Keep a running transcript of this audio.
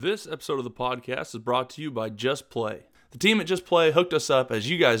This episode of the podcast is brought to you by Just Play. The team at Just Play hooked us up, as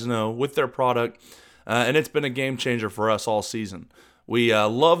you guys know, with their product, and it's been a game changer for us all season. We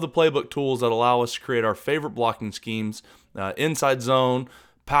love the playbook tools that allow us to create our favorite blocking schemes, inside zone,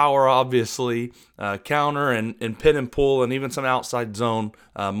 power obviously, counter, and pin and pull, and even some outside zone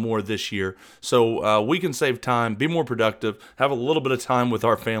more this year. So we can save time, be more productive, have a little bit of time with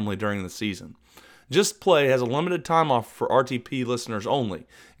our family during the season. Just Play has a limited time offer for RTP listeners only.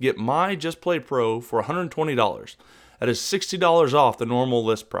 Get My Just Play Pro for $120. That is $60 off the normal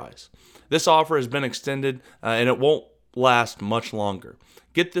list price. This offer has been extended and it won't last much longer.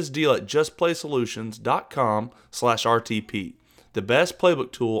 Get this deal at justplaysolutions.com/RTP. The best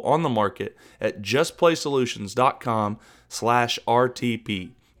playbook tool on the market at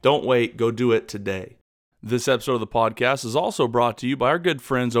justplaysolutions.com/RTP. Don't wait, go do it today. This episode of the podcast is also brought to you by our good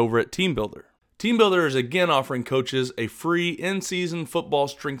friends over at TeamBuildr. TeamBuildr is again offering coaches a free in-season football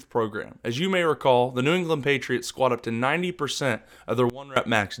strength program. As you may recall, the New England Patriots squat up to 90% of their one-rep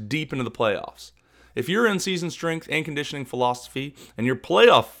max deep into the playoffs. If your in-season strength and conditioning philosophy and your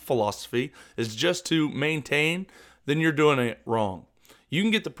playoff philosophy is just to maintain, then you're doing it wrong. You can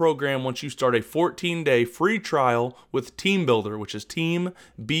get the program once you start a 14-day free trial with TeamBuildr, which is Team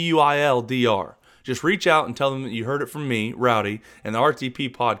BUILDR. Just reach out and tell them that you heard it from me, Rowdy, and the RTP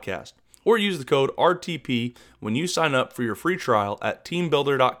podcast. Or use the code RTP when you sign up for your free trial at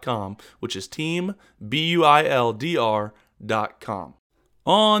teambuildr.com, which is teambuildr.com.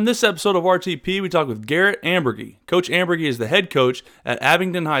 On this episode of RTP, we talk with Garrett Amberge. Coach Amberge is the head coach at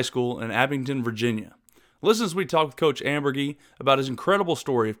Abingdon High School in Abingdon, Virginia. Listen as we talk with Coach Amberge about his incredible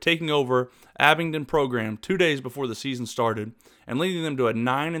story of taking over Abingdon program 2 days before the season started and leading them to a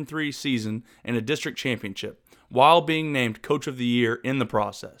 9-3 season and a district championship, while being named Coach of the Year in the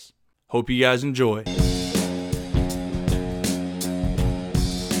process. Hope you guys enjoy.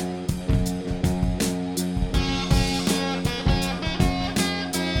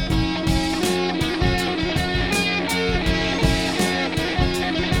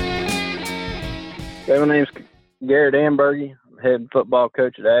 Okay, my name's Garrett Amberge. I'm head football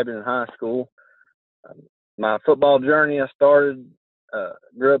coach at Abingdon High School. My football journey, I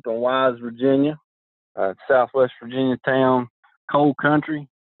grew up in Wise, Virginia, Southwest Virginia town, coal country,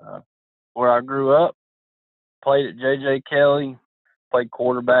 where I grew up. Played at J.J. Kelly, played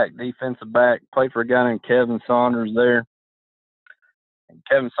quarterback, defensive back, played for a guy named Kevin Saunders there. And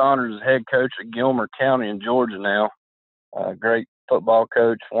Kevin Saunders is head coach at Gilmer County in Georgia now. Great football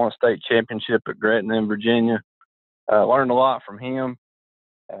coach, won a state championship at Gretna in Virginia. Learned a lot from him.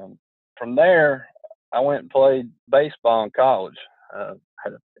 From there, I went and played baseball in college.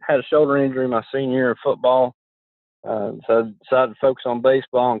 Had a shoulder injury my senior year of football, so I decided to focus on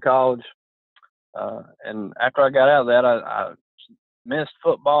baseball in college. And after I got out of that, I missed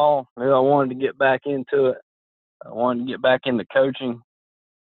football. Knew I wanted to get back into it. I wanted to get back into coaching,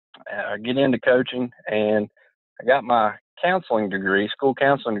 get into coaching, and I got my counseling degree, school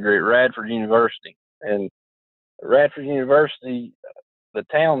counseling degree at Radford University. And Radford University, the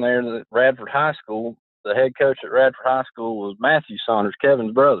town there, the Radford High School, the head coach at Radford High School was Matthew Saunders,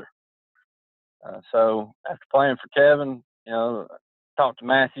 Kevin's brother. So after playing for Kevin, talked to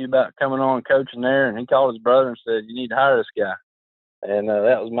Matthew about coming on and coaching there, and he called his brother and said, "You need to hire this guy." And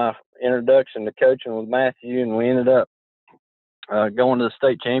that was my introduction to coaching with Matthew, and we ended up going to the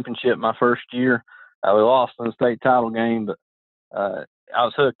state championship my first year. We lost in the state title game, but I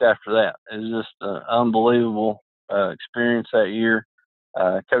was hooked after that. It was just an unbelievable experience that year,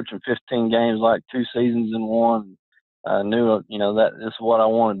 coaching 15 games like 2 seasons in one. I knew, that this is what I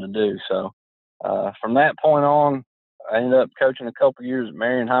wanted to do. So from that point on, I ended up coaching a couple years at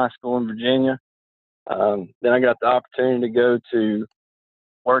Marion High School in Virginia. Then I got the opportunity to go to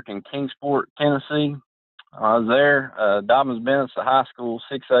work in Kingsport, Tennessee. I was there. Dobyns-Bennett's the high school,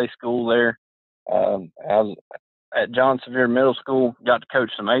 6A school there. I was at John Sevier Middle School, got to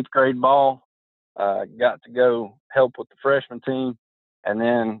coach some 8th grade ball, got to go help with the freshman team, and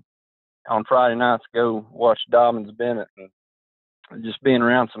then on Friday nights go watch Dobyns-Bennett. And just being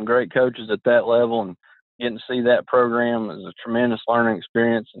around some great coaches at that level and getting to see that program is a tremendous learning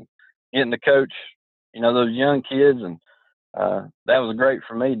experience, and getting to coach, those young kids. And that was great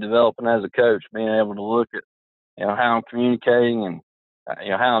for me developing as a coach, being able to look at, how I'm communicating and,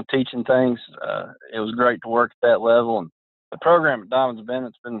 how I'm teaching things. It was great to work at that level. And the program at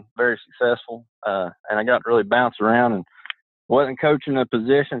Dobyns-Bennett's been very successful. And I got to really bounce around and wasn't coaching a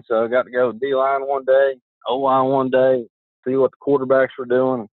position. So I got to go D-line one day, O-line one day, see what the quarterbacks were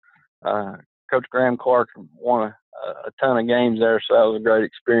doing. Coach Graham Clark won a ton of games there, so that was a great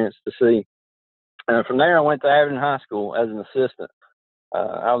experience to see. From there, I went to Abingdon High School as an assistant.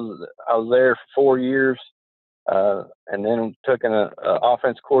 I was there for 4 years, and then took an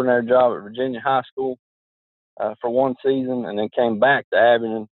offense coordinator job at Virginia High School for one season, and then came back to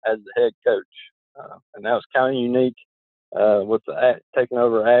Abingdon as the head coach. And that was kind of unique with taking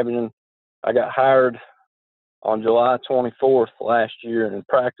over Abingdon. I got hired on July 24th last year, and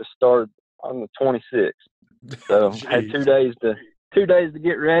practice started on the 26th. So had 2 days to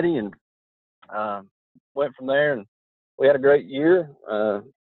get ready, and went from there. And we had a great year.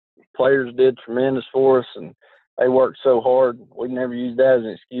 Players did tremendous for us, and they worked so hard. We never used that as an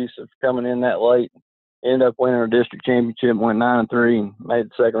excuse of coming in that late. Ended up winning our district championship, went 9-3, and made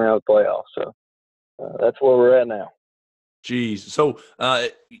the second round of the playoffs. So that's where we're at now. Geez. So I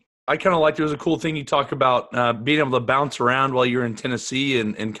kind of liked it. It was a cool thing you talk about being able to bounce around while you're in Tennessee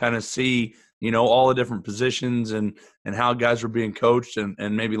and kind of see, all the different positions and how guys were being coached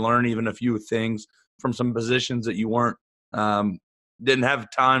and maybe learn even a few things from some positions that you weren't didn't have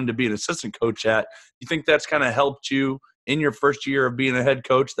time to be an assistant coach at. You think that's kind of helped you in your first year of being a head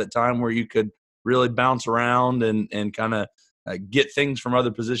coach, that time where you could really bounce around and kind of get things from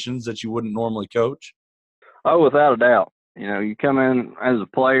other positions that you wouldn't normally coach? Oh, without a doubt. You come in as a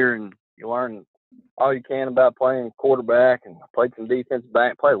player and you learn all you can about playing quarterback, and I played some defensive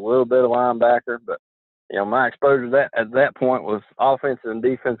back, played a little bit of linebacker, but my exposure at that point was offensive and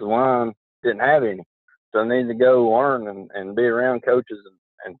defensive line, didn't have any. So I needed to go learn and be around coaches,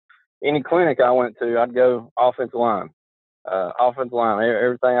 and any clinic I went to, I'd go offensive line,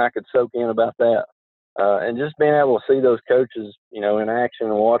 everything I could soak in about that. And just being able to see those coaches, in action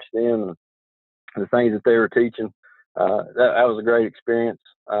and watch them and the things that they were teaching, that was a great experience.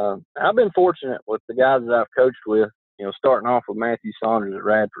 I've been fortunate with the guys that I've coached with, starting off with Matthew Saunders at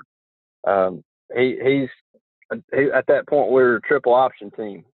Radford. He's at that point, we were a triple option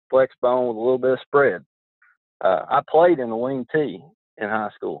team, flex bone with a little bit of spread. I played in the wing T in high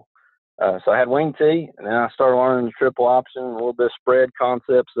school. So I had wing T, and then I started learning the triple option, a little bit of spread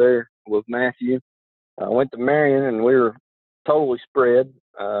concepts there with Matthew. I went to Marion, and we were totally spread,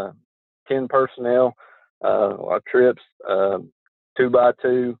 10 personnel, our trips,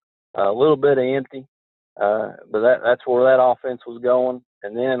 2x2, a little bit of empty. But that's where that offense was going.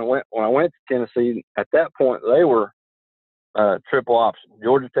 And then when I went to Tennessee, at that point, they were triple option,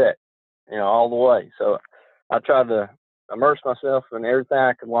 Georgia Tech, all the way. So I tried to immerse myself in everything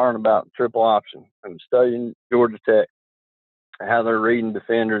I could learn about triple option and studying Georgia Tech, how they're reading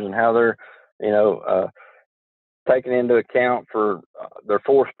defenders and how they're, taking into account for their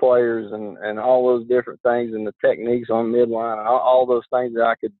force players and all those different things and the techniques on midline, all those things that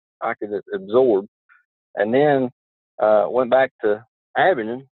I could absorb. And then went back to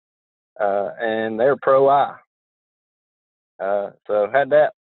Abingdon, and they're Pro I. So had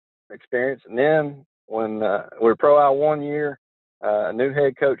that experience. And then when we were Pro I 1 year, a new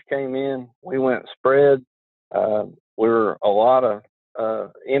head coach came in. We went spread. We were a lot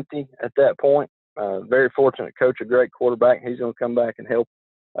of empty at that point. Very fortunate coach, a great quarterback. He's going to come back and help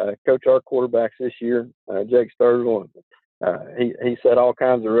coach our quarterbacks this year, Jake Sturgill. He set all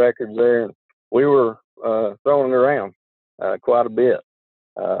kinds of records there, and we were throwing it around quite a bit.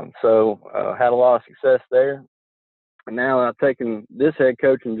 So had a lot of success there. And now I've taken this head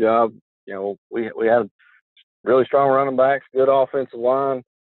coaching job. We had really strong running backs, good offensive line.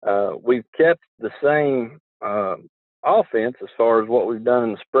 We've kept the same offense as far as what we've done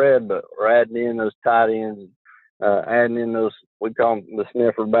in the spread, but we're adding in those tight ends, adding in those, we call them the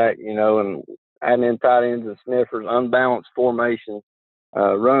sniffer back, and adding in tight ends and sniffers, unbalanced formation,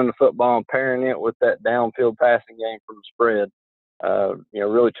 running the football and pairing it with that downfield passing game from the spread.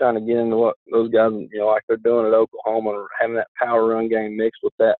 Really trying to get into what those guys, like they're doing at Oklahoma, or having that power run game mixed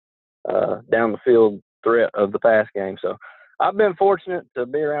with that down the field threat of the pass game. So I've been fortunate to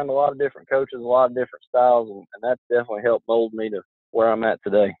be around a lot of different coaches, a lot of different styles, and that's definitely helped mold me to where I'm at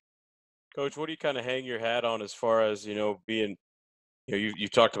today. Coach, what do you kind of hang your hat on as far as, being, you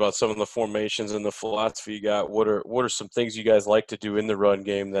talked about some of the formations and the philosophy you got. What are some things you guys like to do in the run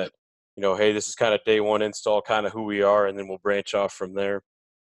game that, hey, this is kind of day one install, kind of who we are, and then we'll branch off from there?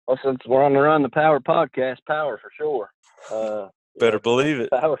 Well, since we're on the Run the Power podcast, power for sure. Better believe it.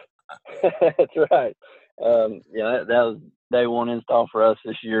 Power. That's right. That was day one install for us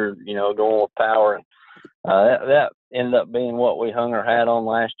this year, going with power. And that ended up being what we hung our hat on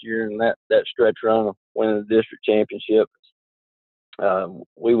last year, and that stretch run of winning the district championship.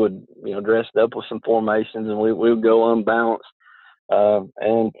 We would, dress it up with some formations, and we would go unbalanced.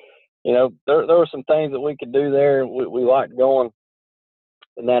 And there were some things that we could do there. We liked going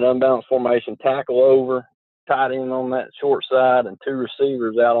in that unbalanced formation, tackle over, tight end on that short side, and two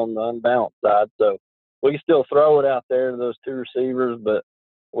receivers out on the unbalanced side. So we can still throw it out there to those two receivers, but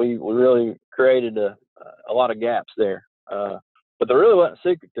we really created a lot of gaps there. But there really wasn't a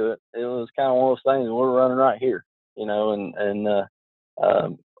secret to it. It was kind of one of those things we're running right here, and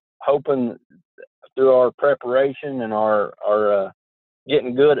hoping through our preparation and our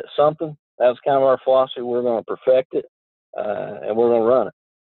getting good at something. That was kind of our philosophy. We're going to perfect it, and we're going to run it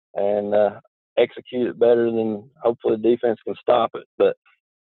and execute it better than hopefully the defense can stop it. But,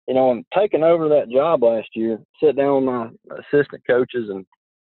 I'm taking over that job last year, sit down with my assistant coaches, and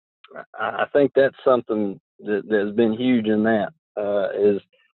I think that's something that has been huge in that, is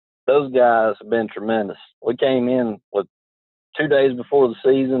those guys have been tremendous. We came in with 2 days before the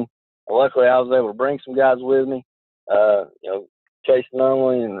season. Luckily, I was able to bring some guys with me. Chase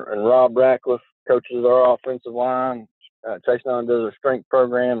Nunley and Rob Ratcliffe coaches our offensive line. Chase Nunley does a strength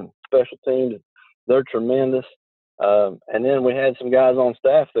program and special teams. They're tremendous. And then we had some guys on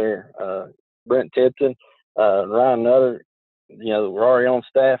staff there, Brent Tipton, Ryan Nutter, we're already on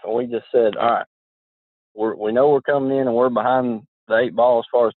staff, and we just said, all right, we know we're coming in and we're behind the 8 ball as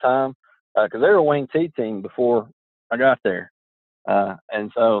far as time, because they were a wing T team before I got there.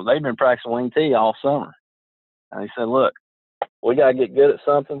 And so they've been practicing wing T all summer. And he said, look, we got to get good at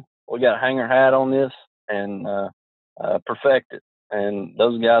something. We got to hang our hat on this and perfect it. And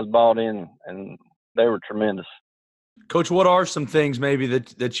those guys bought in, and they were tremendous. Coach, what are some things maybe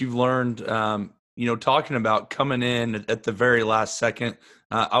that you've learned, talking about coming in at the very last second?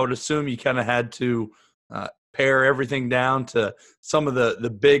 I would assume you kind of had to pare everything down to some of the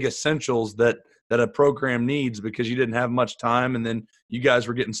big essentials that a program needs, because you didn't have much time, and then you guys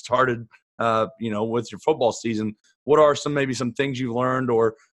were getting started, with your football season. What are some things you've learned,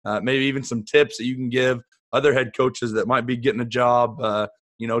 or maybe even some tips that you can give other head coaches that might be getting a job,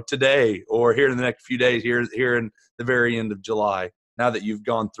 today or here in the next few days, here in the very end of July, now that you've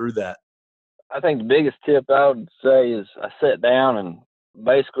gone through that? I think the biggest tip I would say is I sat down and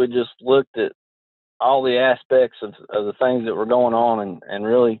basically just looked at all the aspects of the things that were going on and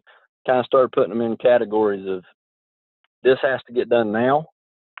really kind of started putting them in categories of, this has to get done now.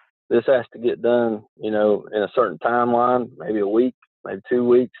 This has to get done, in a certain timeline, maybe a week, maybe 2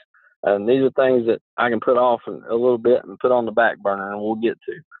 weeks. And these are things that I can put off a little bit and put on the back burner, and we'll get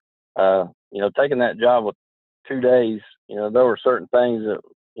to. Taking that job with 2 days, there were certain things that,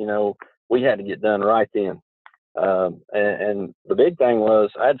 we had to get done right then. And the big thing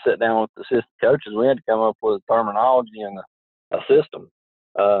was I had to sit down with the assistant coaches. We had to come up with a terminology and a system.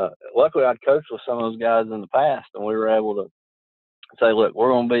 Luckily, I'd coached with some of those guys in the past, and we were able to say, look, we're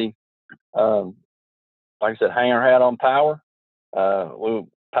going to be, like I said, hang our hat on power. We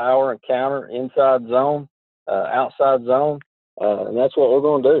power and counter, inside zone, outside zone, and that's what we're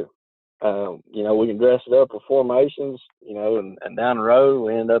going to do. We can dress it up with formations, and down the road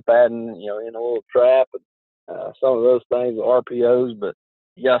we end up adding, in a little trap and some of those things, the RPOs, but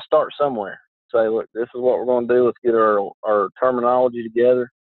you got to start somewhere. Say, look, this is what we're going to do. Let's get our terminology together.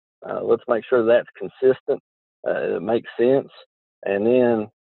 Let's make sure that's consistent. It makes sense. And then,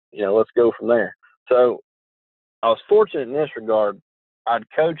 let's go from there. So I was fortunate in this regard. I'd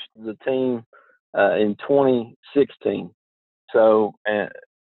coached the team in 2016. So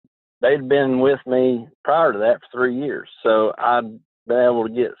they'd been with me prior to that for 3 years. So I'd been able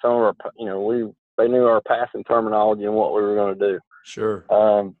to get some of our, they knew our passing terminology and what we were going to do. Sure.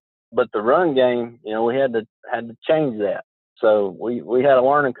 But the run game, we had to change that. So we had a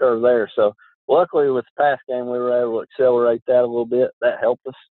learning curve there. So luckily with the pass game, we were able to accelerate that a little bit. That helped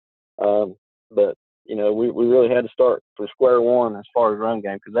us. But we really had to start from square one as far as run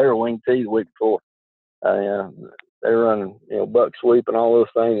game, because they were wing T the week before. They were running, buck sweep and all those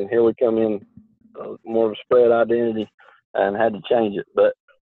things, and here we come in more of a spread identity and had to change it. But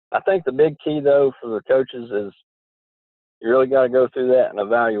I think the big key, though, for the coaches is you really got to go through that and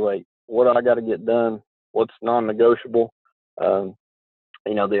evaluate what I got to get done, what's non-negotiable. The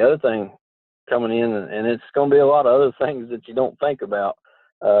other thing coming in, and it's going to be a lot of other things that you don't think about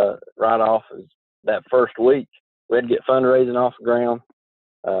right off, is that first week we had to get fundraising off the ground.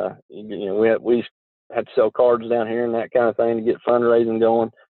 We had to sell cards down here and that kind of thing to get fundraising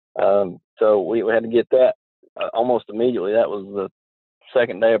going. So we had to get that almost immediately. That was the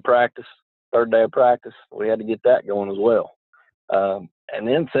second day of practice, third day of practice. We had to get that going as well. And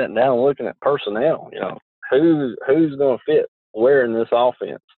then sitting down and looking at personnel, who's going to fit where in this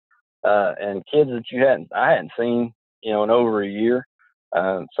offense, and kids that I hadn't seen, in over a year.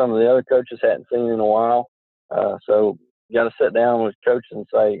 Some of the other coaches hadn't seen in a while. So you got to sit down with coaches and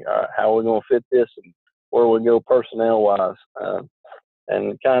say, all right, how are we going to fit this and where we go personnel wise,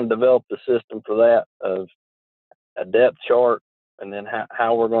 and kind of develop the system for that, of a depth chart, and then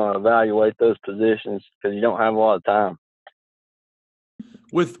how we're going to evaluate those positions, because you don't have a lot of time.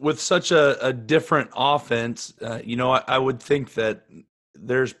 With such a different offense, I would think that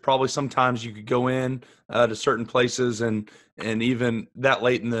there's probably sometimes you could go in to certain places and even that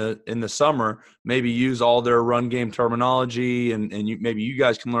late in the summer maybe use all their run game terminology and maybe you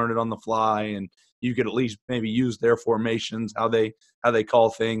guys can learn it on the fly and you could at least maybe use their formations, how they call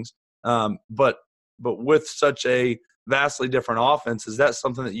things. But with such a vastly different offense, is that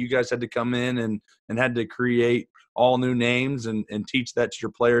something that you guys had to come in and had to create all new names and teach that to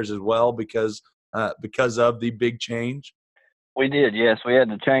your players as well because of the big change? We did, yes. We had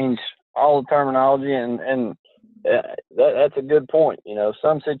to change all the terminology, and that's a good point.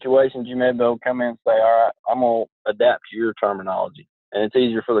 Some situations you may be able to come in and say, all right, I'm going to adapt to your terminology, and it's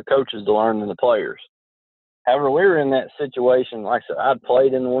easier for the coaches to learn than the players. However, we were in that situation. Like I said, I'd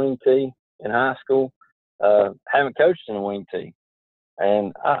played in the wing tee in high school, haven't coached in the wing tee.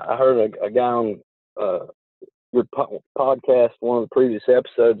 And I heard a guy on your podcast, one of the previous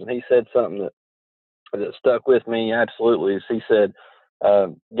episodes, and he said something that stuck with me absolutely. Is he said,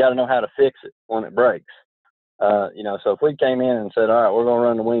 you got to know how to fix it when it breaks. So if we came in and said, all right, we're going to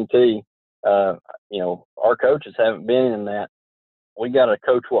run the wing tee, our coaches haven't been in that. We got to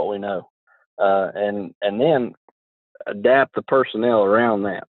coach what we know, and then adapt the personnel around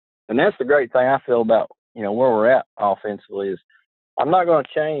that. And that's the great thing I feel about, where we're at offensively is I'm not going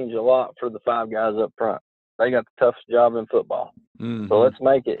to change a lot for the five guys up front. They got the toughest job in football. Mm-hmm. So let's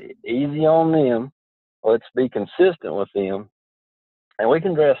make it easy on them. Let's be consistent with them. And we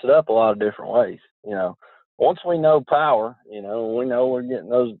can dress it up a lot of different ways. Once we know power, we know we're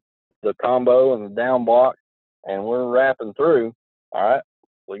getting the combo and the down block, and we're wrapping through. All right,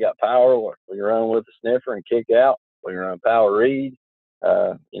 we got power. We run with the sniffer and kick out. We run power read,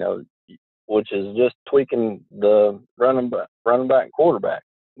 which is just tweaking the running back and quarterback.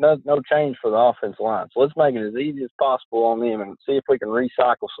 No change for the offensive line. So let's make it as easy as possible on them and see if we can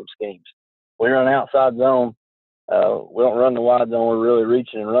recycle some schemes. We run outside zone. We don't run the wide zone. We're really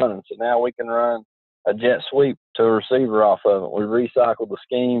reaching and running. So now we can run a jet sweep to a receiver off of it. We recycled the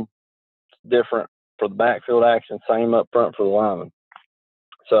scheme. It's different for the backfield action, same up front for the lineman.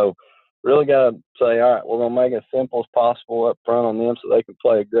 So really got to say, all right, we're going to make it as simple as possible up front on them so they can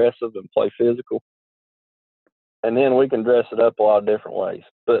play aggressive and play physical. And then we can dress it up a lot of different ways.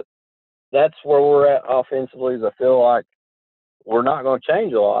 But that's where we're at offensively is I feel like we're not going to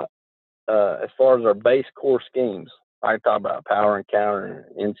change a lot as far as our base core schemes. I talk about power and counter,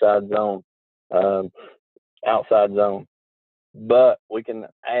 inside zone, outside zone. But we can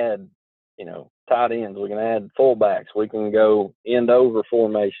add, tight ends. We can add fullbacks. We can go end over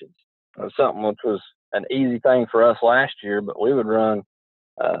formations. Something which was an easy thing for us last year, but we would run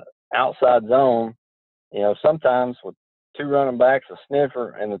outside zone. Sometimes with two running backs, a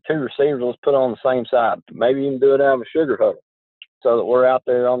sniffer, and the two receivers, let's put on the same side. Maybe even do it out of a sugar huddle so that we're out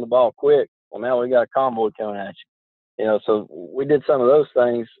there on the ball quick. Well, now we got a convoy coming at you. So we did some of those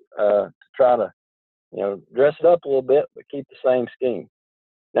things to try to, dress it up a little bit, but keep the same scheme.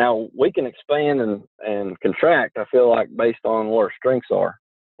 Now, we can expand and contract, I feel like, based on what our strengths are.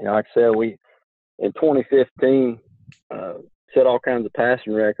 Like I said, we, in 2015, set all kinds of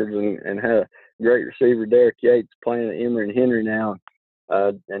passing records and had a great receiver, Derek Yates, playing at Emory and Henry now,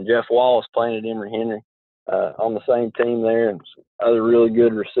 and Jeff Wallace playing at Emory Henry on the same team there, and other really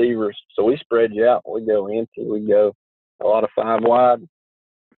good receivers. So we spread you out. We go empty. We go a lot of five wide.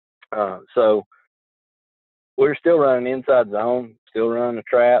 So we're still running inside zone, still running the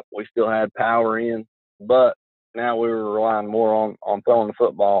trap. We still had power in, but now we were relying more on throwing the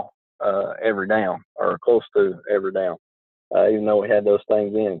football every down or close to every down, even though we had those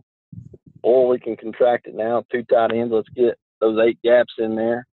things in. Or we can contract it now, two tight ends. Let's get those 8 gaps in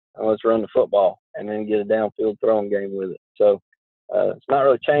there, and let's run the football and then get a downfield throwing game with it. So it's not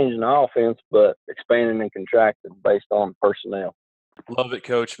really changing the offense, but expanding and contracting based on personnel. Love it,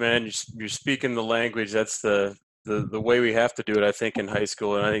 Coach, man. You're speaking the language. That's the way we have to do it, I think, in high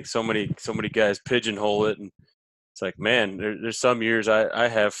school. And I think so many guys pigeonhole it. And it's like, man, there's some years I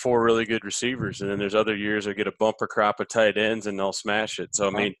have 4 really good receivers, and then there's other years I get a bumper crop of tight ends and they'll smash it. So,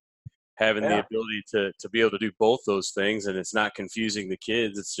 I mean, having the ability to be able to do both those things, and it's not confusing the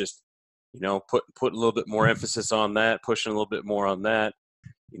kids. It's just, put a little bit more emphasis on that, pushing a little bit more on that.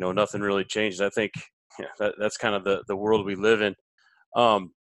 Nothing really changes. I think that's kind of the world we live in.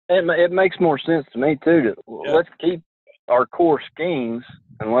 It makes more sense to me too. Let's keep our core schemes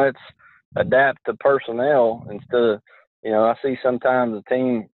and let's adapt to personnel instead of, I see sometimes the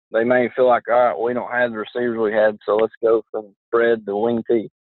team, they may feel like, all right, we don't have the receivers we had, so let's go from spread to wing tee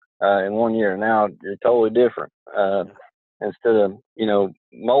in one year. Now you're totally different. instead of,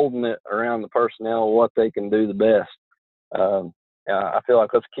 molding it around the personnel, what they can do the best. I feel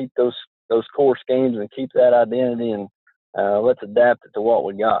like let's keep those core schemes and keep that identity, and let's adapt it to what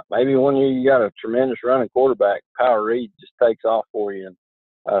we got. Maybe one year you got a tremendous running quarterback, Power Reed just takes off for you,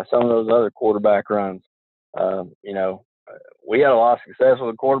 and some of those other quarterback runs. We had a lot of success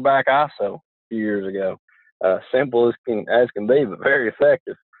with a quarterback ISO a few years ago. Simple as can be, but very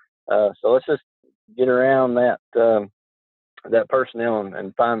effective. So let's just get around that personnel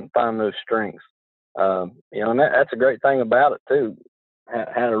and find those strengths. And that's a great thing about it too.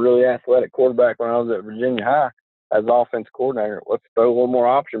 Had a really athletic quarterback when I was at Virginia High as offense coordinator. Let's throw a little more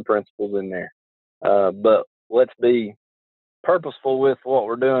option principles in there, but let's be purposeful with what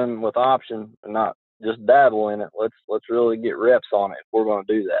we're doing with option and not just dabble in it. Let's really get reps on it if we're going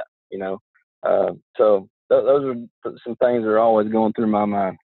to do that. So those are some things that are always going through my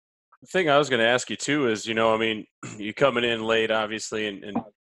mind. The thing I was going to ask you too is, you coming in late, obviously, and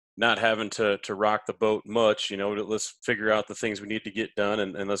not having to rock the boat much, let's figure out the things we need to get done,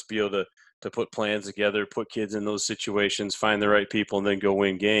 and let's be able to put plans together, put kids in those situations, find the right people, and then go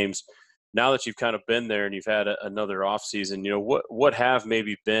win games. Now that you've kind of been there and you've had another off season, what have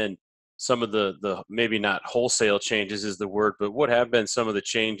maybe been some of the maybe not wholesale changes is the word, but what have been some of the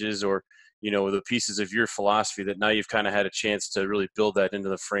changes or the pieces of your philosophy that now you've kind of had a chance to really build that into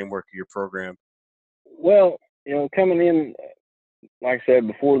the framework of your program? Well, coming in, like I said,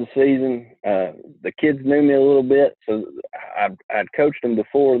 before the season, the kids knew me a little bit, so I'd coached them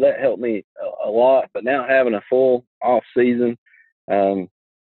before. That helped me a lot. But now having a full off season,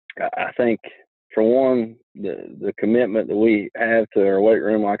 I think, for one, the commitment that we have to our weight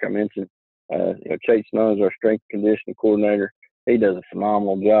room, like I mentioned, Chase Nunn is our strength and conditioning coordinator. He does a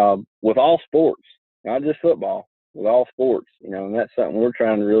phenomenal job with all sports, not just football, with all sports, and that's something we're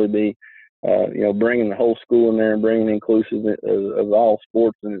trying to really be, bringing the whole school in there and bringing inclusive of all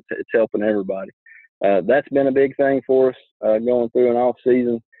sports, and it's helping everybody. That's been a big thing for us going through an off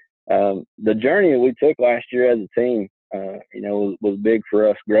season. The journey that we took last year as a team, was big for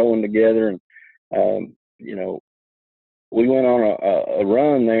us growing together. And, we went on a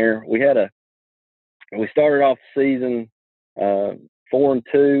run there. We started off the season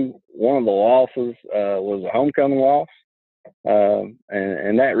 4-2. One of the losses was a homecoming loss.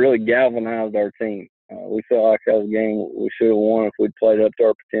 And that really galvanized our team. We felt like that was a game we should have won if we'd played up to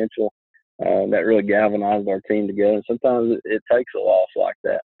our potential. That really galvanized our team together. Sometimes it takes a loss like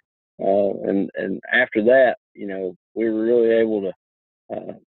that. And after that, we were really able to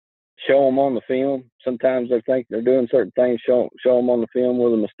show them on the film. Sometimes they think they're doing certain things, show them on the film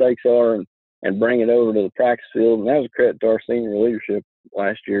where the mistakes are, and bring it over to the practice field. And that was a credit to our senior leadership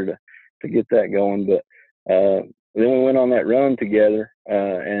last year to get that going. But then we went on that run together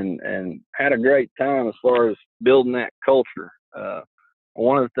and had a great time as far as building that culture.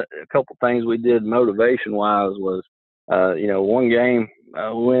 One of a couple things we did motivation-wise was, one game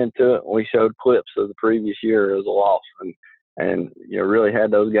we went into it, and we showed clips of the previous year as a loss, and really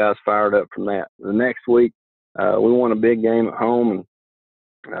had those guys fired up from that. The next week, we won a big game at home,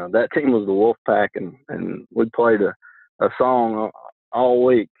 and that team was the Wolfpack, and we played a song all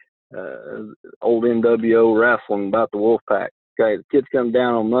week, old NWO wrestling about the Wolfpack. Okay, the kids come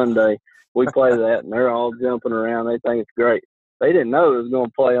down on Monday, we play that, and they're all jumping around. They think it's great. They didn't know it was going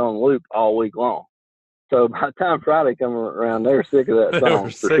to play on loop all week long. So by the time Friday come around, they were sick of that song. They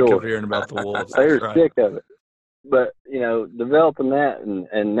were sick of hearing about the Wolves. They were sick of it. But, developing that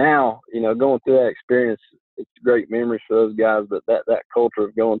and now, going through that experience, it's great memories for those guys, but that culture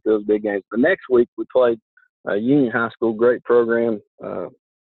of going through those big games. The next week we played Union High School, great program.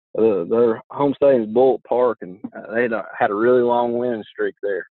 Their home stadium is Bullock Park, and they had a really long winning streak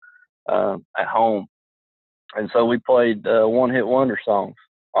there at home. And so we played one-hit wonder songs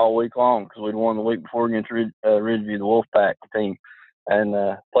all week long because we'd won the week before against Ridgeview, the Wolfpack team, and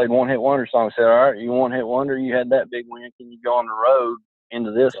played one-hit wonder songs. Said, all right, you one-hit wonder, you had that big win. Can you go on the road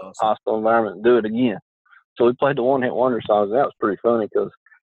into this hostile environment and do it again? So we played the one-hit wonder songs, and that was pretty funny because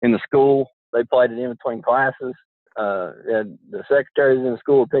in the school, they played it in between classes. The secretaries in the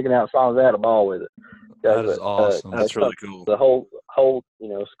school picking out songs they had a ball with it. That is awesome. That's really cool. The whole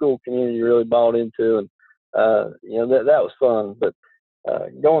school community really bought into, and that was fun. But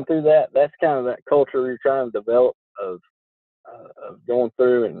going through that's kind of that culture you're trying to develop of going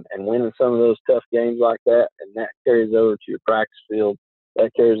through and winning some of those tough games like that, and that carries over to your practice field.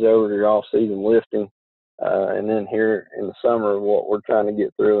 That carries over to your off-season lifting, and then here in the summer, what we're trying to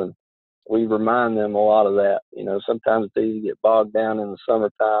get through, and we remind them a lot of that. Sometimes it's easy to get bogged down in the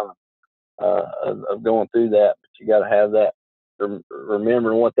summertime of going through that, but you got to have that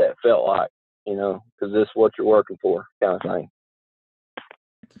remembering what that felt like. because this is what you're working for, kind of thing.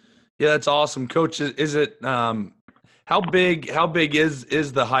 Yeah, that's awesome, Coach. Is it how big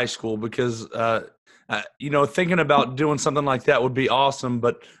is the high school? Because thinking about doing something like that would be awesome,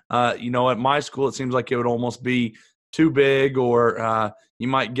 but at my school it seems like it would almost be too big, or you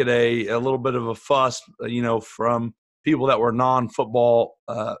might get a little bit of a fuss, from people that were non-football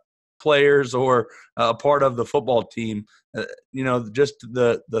players or a part of the football team. Just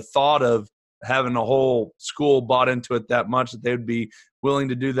the thought of having a whole school bought into it that much that they would be willing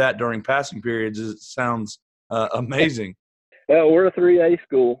to do that during passing periods, it sounds amazing. Well, we're a 3A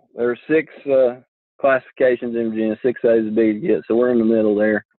school. There are 6 classifications in Virginia. 6A is the big to get, so we're in the middle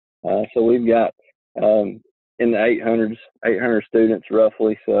there. So we've got in the 800 students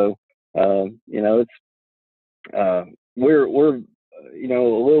roughly. So it's we're a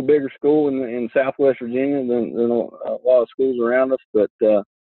little bigger school in Southwest Virginia than a lot of schools around us, but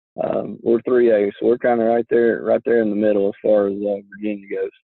we're 3A, so we're kind of right there in the middle as far as Virginia goes,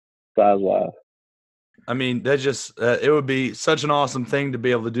 size-wise. I mean, that just it would be such an awesome thing to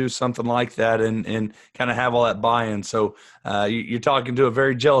be able to do something like that and kind of have all that buy-in. So you're talking to a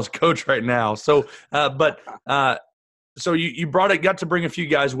very jealous coach right now. So, so you got to bring a few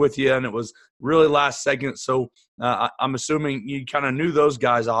guys with you, and it was really last second. So I'm assuming you kind of knew those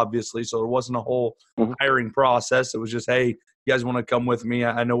guys, obviously. So there wasn't a whole hiring process. It was just, hey, you guys want to come with me?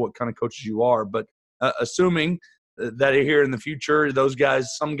 I know what kind of coaches you are, but assuming that here in the future, those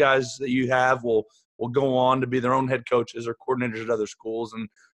guys, some guys that you have will go on to be their own head coaches or coordinators at other schools, and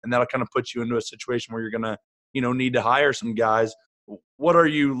that'll kind of put you into a situation where you're going to, need to hire some guys. What are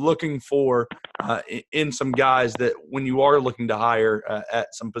you looking for in some guys that when you are looking to hire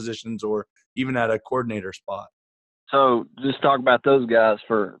at some positions or even at a coordinator spot? So just talk about those guys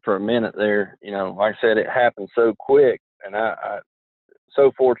for a minute there. Like I said, it happened so quick, and I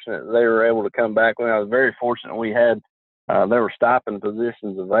so fortunate that they were able to come back. When I was very fortunate, we had there were stipend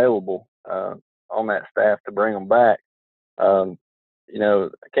positions available on that staff to bring them back. I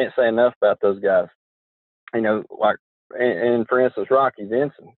can't say enough about those guys. Like, and for instance, Rocky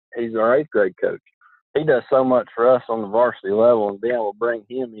Vinson, he's our 8th grade coach. He does so much for us on the varsity level, and being able to bring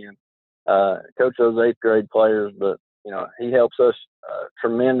him in, coach those 8th grade players. But he helps us a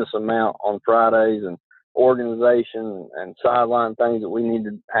tremendous amount on Fridays and organization and sideline things that we need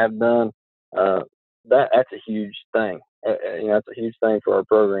to have done. That's a huge thing. That's a huge thing for our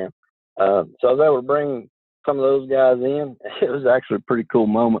program. So I was able to bring some of those guys in. It was actually a pretty cool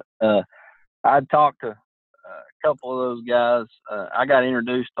moment. I'd talked to a couple of those guys. I got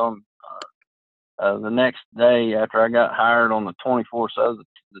introduced on the next day after I got hired on the 24th. So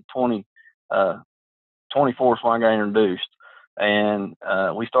the 24th when I got introduced, and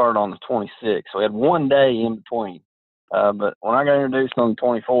we started on the 26th. So we had one day in between. But when I got introduced on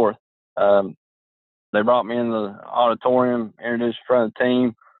the 24th, they brought me in the auditorium, introduced in front of the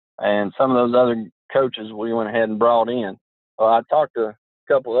team, and some of those other coaches we went ahead and brought in. Well, I talked to a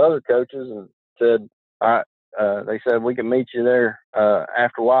couple of other coaches and said, all right, they said we can meet you there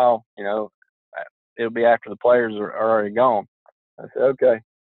after a while. It'll be after the players are already gone. I said, okay.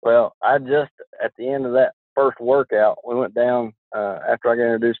 Well, at the end of that first workout, we went down after I got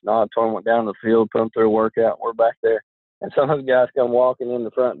introduced in the auditorium, went down to the field, put them through a workout. We're back there. And some of those guys come walking in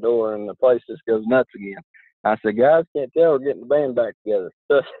the front door, and the place just goes nuts again. I said, guys, can't tell we're getting the band back together.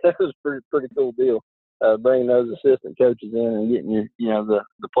 So that was a pretty cool deal, bringing those assistant coaches in and getting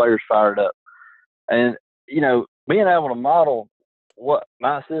the players fired up. And, being able to model what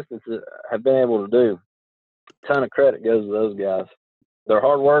my assistants have been able to do, a ton of credit goes to those guys. They're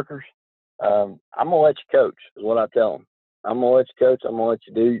hard workers. I'm going to let you coach is what I tell them. I'm going to let you coach. I'm going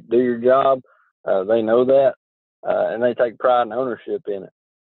to let you do your job. They know that, and they take pride and ownership in it.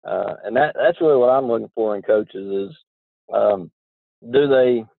 And that's really what I'm looking for in coaches is do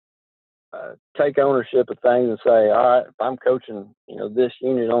they take ownership of things and say, all right, if I'm coaching, this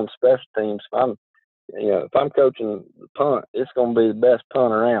unit on special teams, if I'm coaching the punt, it's going to be the best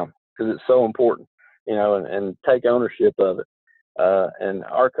punt around because it's so important, and take ownership of it. And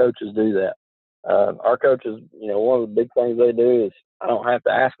our coaches do that. Our coaches, one of the big things they do is I don't have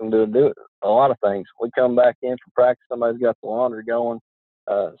to ask them to do it. A lot of things. We come back in for practice. Somebody's got the laundry going.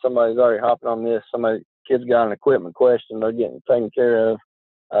 Somebody's already hopping on this. Kid's got an equipment question. They're getting taken care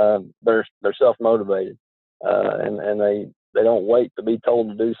of. They're self-motivated, and they don't wait to be told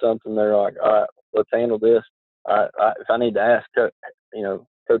to do something. They're like, all right, let's handle this. If I need to ask,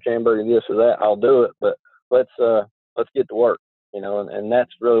 Coach Amberg this or that, I'll do it. But let's get to work. And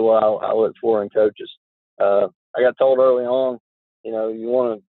that's really what I look for in coaches. I got told early on, you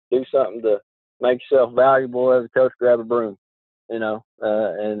want to do something to make yourself valuable as a coach, grab a broom.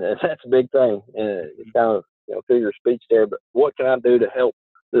 and that's a big thing. It's kind of, figure of speech there, but what can I do to help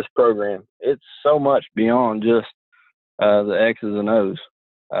this program? It's so much beyond just the X's and O's.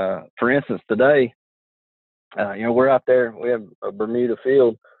 For instance, today, we're out there. We have a Bermuda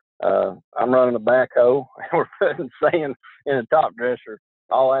field. I'm running a backhoe, and we're putting sand in a top dresser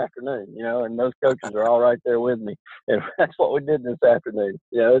all afternoon, and those coaches are all right there with me. And that's what we did this afternoon.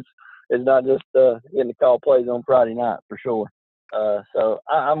 It's not just getting to call plays on Friday night for sure. So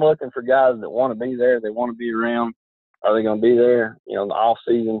I'm looking for guys that want to be there. They want to be around. Are they going to be there, in the off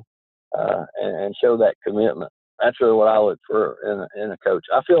season, and show that commitment? That's really what I look for in a coach.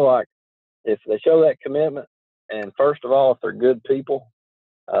 I feel like if they show that commitment, and first of all, if they're good people,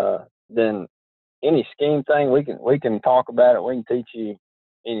 then any scheme thing we can talk about it. We can teach you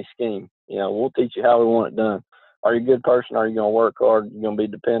any scheme. We'll teach you how we want it done. Are you a good person? Are you going to work hard? Are you going to be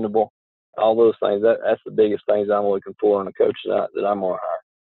dependable? All those things. That's the biggest things I'm looking for in a coach that I'm going to hire.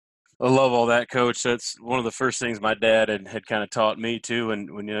 I love all that, Coach. That's one of the first things my dad had kind of taught me too.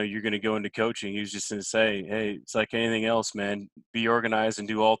 And when you're going to go into coaching, he was just going to say, "Hey, it's like anything else, man. Be organized and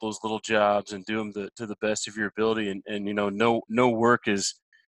do all those little jobs and do them to the best of your ability. And no work is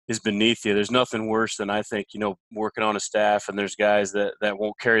beneath you. There's nothing worse than, I think, working on a staff and there's guys that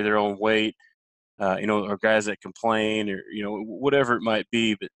won't carry their own weight, or guys that complain or whatever it might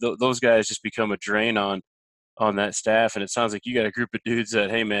be. But those guys just become a drain on that staff. And it sounds like you got a group of dudes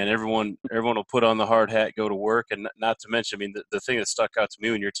that, hey man, everyone will put on the hard hat, go to work. And not to mention, I mean, the thing that stuck out to me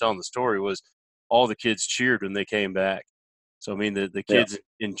when you're telling the story was all the kids cheered when they came back. So I mean, the kids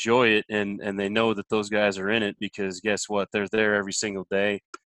enjoy it, and they know that those guys are in it because guess what? They're there every single day,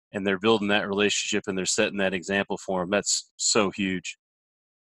 and they're building that relationship and they're setting that example for them. That's so huge.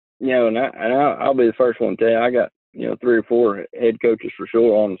 And I'll be the first one to tell you, I got 3 or 4 head coaches for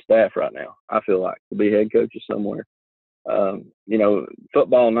sure on the staff right now. I feel like to be head coaches somewhere.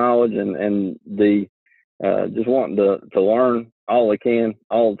 Football knowledge and the just wanting to learn all they can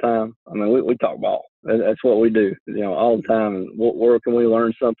all the time. I mean, we talk ball. That's what we do, all the time. And where can we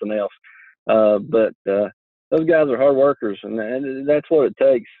learn something else? But those guys are hard workers, and that's what it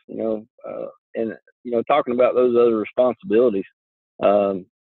takes. And talking about those other responsibilities.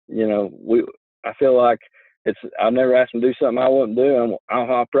 I feel like I've never asked them to do something I wouldn't do. I'll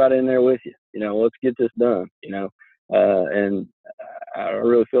hop right in there with you. Let's get this done. And I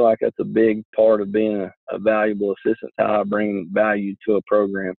really feel like that's a big part of being a valuable assistant. How I bring value to a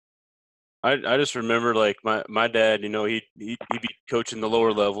program. I just remember like my dad. He'd be coaching the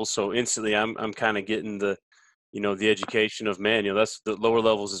lower levels, so instantly I'm kind of getting the education of, man, that's the lower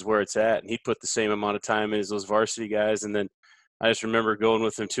levels is where it's at, and he put the same amount of time in as those varsity guys. And then I just remember going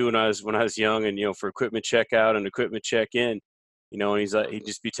with him too when I was young, and for equipment checkout and equipment check in, and he's like, he'd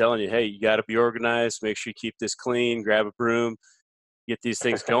just be telling you, hey, you got to be organized, make sure you keep this clean, grab a broom, get these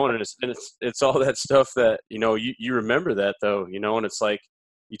things going, and it's all that stuff that you remember that though, and it's like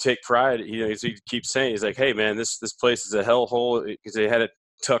you take pride, he keeps saying, he's like, hey man, this place is a hellhole because they had it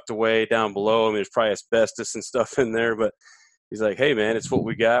tucked away down below. I mean, there's probably asbestos and stuff in there, but he's like, hey man, it's what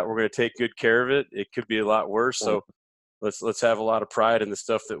we got. We're going to take good care of it. It could be a lot worse. So let's have a lot of pride in the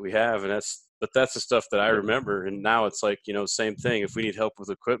stuff that we have. And that's the stuff that I remember. And now it's like, same thing. If we need help with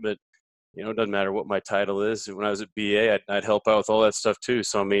equipment, it doesn't matter what my title is. When I was at BA, I'd help out with all that stuff too.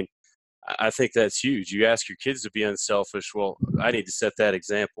 So, I mean, I think that's huge. You ask your kids to be unselfish. Well, I need to set that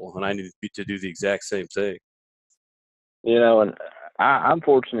example, and I need to do the exact same thing. And I'm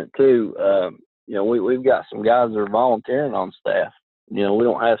fortunate too. We've got some guys that are volunteering on staff. We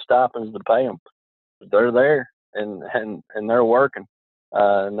don't have stipends to pay them, but they're there and they're working,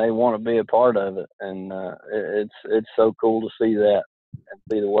 and they want to be a part of it. And it's so cool to see that and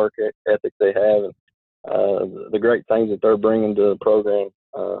see the work ethic they have, and the great things that they're bringing to the program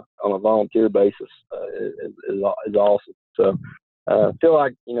on a volunteer basis is awesome. So I feel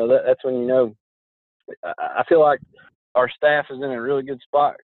like that's when I feel like our staff is in a really good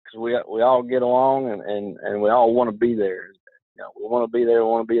spot because we all get along and we all want to be there. We want to be there. We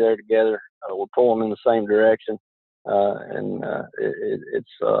want to be there together. We're pulling in the same direction, and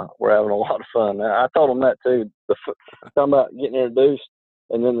we're having a lot of fun. Now, I told them that too. Talking about getting introduced,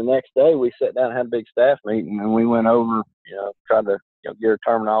 and then the next day we sat down and had a big staff meeting, and we went over, tried to get our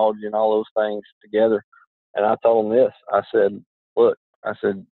terminology and all those things together. And I told them this. I said, look,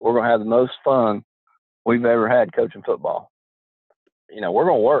 we're gonna have the most fun we've ever had coaching football. We're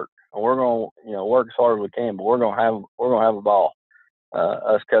gonna work, and we're gonna work as hard as we can, but we're gonna have a ball,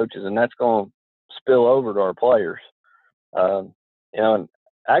 us coaches, and that's gonna spill over to our players. And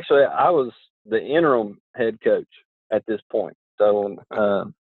actually, I was the interim head coach at this point. So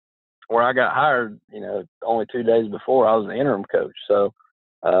where I got hired, only 2 days before, I was an interim coach. So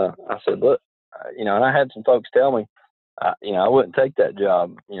I said, look, and I had some folks tell me, I wouldn't take that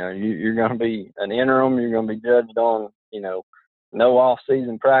job. You're going to be an interim. You're going to be judged on, no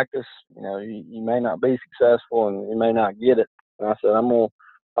off-season practice. You may not be successful and you may not get it. And I said, I'm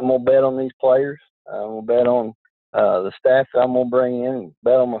gonna bet on these players. I'm gonna bet on the staff that I'm gonna bring in, and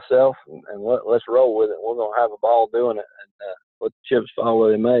bet on myself, and let's roll with it. We're gonna have a ball doing it, and let the chips fall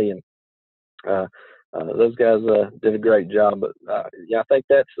where they may. And those guys did a great job. But I think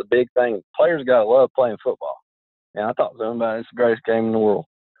that's the big thing. Players gotta love playing football. I talked to them about it's the greatest game in the world.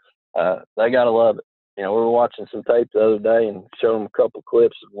 They gotta love it. We were watching some tape the other day and showed them a couple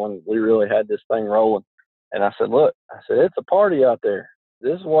clips of when we really had this thing rolling. And I said, look, it's a party out there.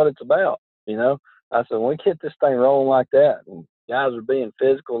 This is what it's about. I said, when we get this thing rolling like that, and guys are being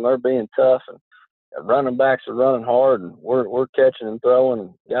physical and they're being tough, and running backs are running hard, and we're catching and throwing,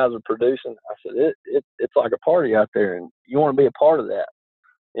 and guys are producing. I said, it's like a party out there, and you want to be a part of that,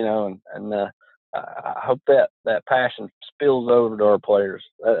 I hope that passion spills over to our players.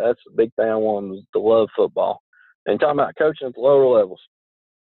 That's the big thing I want them to love football. And talking about coaching at the lower levels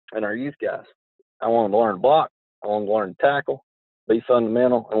and our youth guys, I want them to learn to block. I want them to learn to tackle, be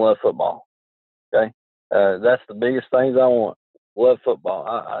fundamental, and love football. Okay, that's the biggest things I want. Love football.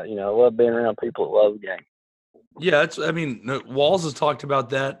 I love being around people that love the game. Yeah, Walls has talked about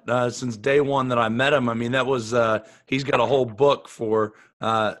that since day one that I met him. That was he's got a whole book for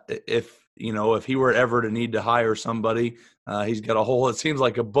if he were ever to need to hire somebody, he's got a whole, it seems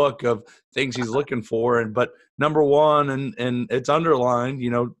like a book of things he's looking for. But number one, and it's underlined,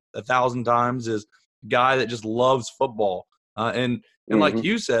 1,000 times, is a guy that just loves football. And like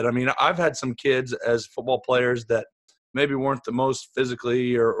you said, I've had some kids as football players that maybe weren't the most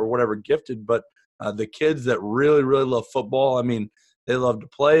physically or whatever gifted, but the kids that really, really love football, they love to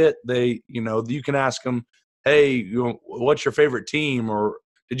play it. They, you can ask them, hey, what's your favorite team? Or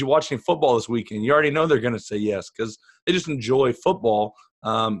did you watch any football this weekend? You already know they're going to say yes because they just enjoy football.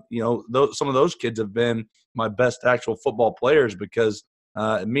 Some of those kids have been my best actual football players because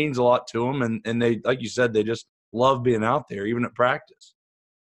it means a lot to them. And they, like you said, they just love being out there, even at practice.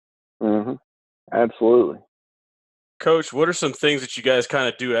 Mm-hmm. Absolutely. Coach, what are some things that you guys kind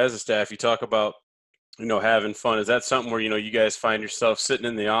of do as a staff? You talk about, having fun. Is that something where, you guys find yourself sitting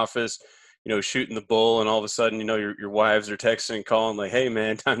in the office, shooting the bull, and all of a sudden, your wives are texting and calling like, hey,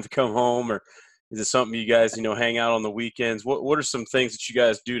 man, time to come home? Or is it something you guys, hang out on the weekends? What are some things that you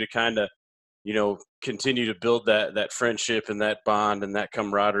guys do to kind of, continue to build that friendship and that bond and that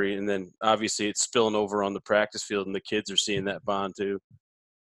camaraderie? And then obviously it's spilling over on the practice field and the kids are seeing that bond too.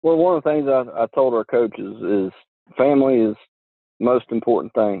 Well, one of the things I told our coaches is family is the most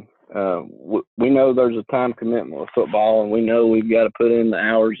important thing. We know there's a time commitment with football, and we know we've got to put in the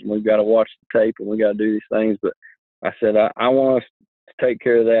hours, and we've got to watch the tape, and we got to do these things. But I said I want us to take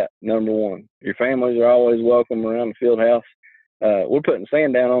care of that. Number one, your families are always welcome around the field house. We're putting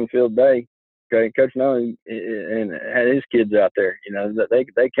sand down on the field today. Okay, Coach Nolan and had his kids out there. That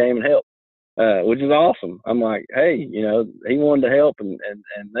they came and helped, which is awesome. I'm like, hey, he wanted to help, and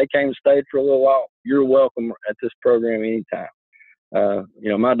they came and stayed for a little while. You're welcome at this program anytime.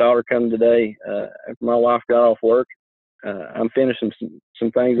 My daughter come today after my wife got off work. I'm finishing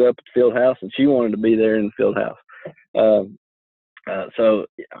some things up at the field house, and she wanted to be there in the field house. So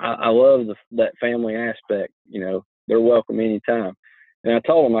I love that family aspect. They're welcome anytime. And I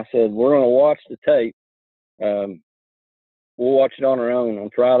told them, I said, we're going to watch the tape. We'll watch it on our own on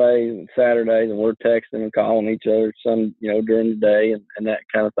Fridays and Saturdays, and we're texting and calling each other some, during the day and that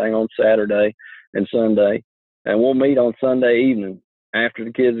kind of thing on Saturday and Sunday. And we'll meet on Sunday evening after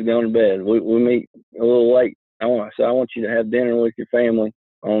the kids have gone to bed. We meet a little late. I want you to have dinner with your family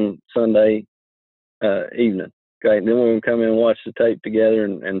on Sunday evening. Okay, and then we're going to come in and watch the tape together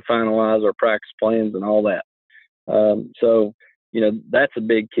and finalize our practice plans and all that. So, that's a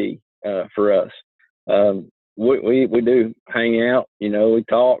big key for us. We do hang out. We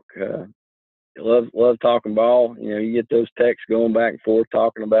talk. Love talking ball. You get those texts going back and forth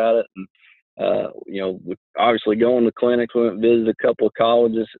talking about it. And, obviously going to clinics. We went and visited a couple of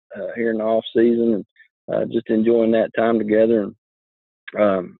colleges here in the off season, and just enjoying that time together.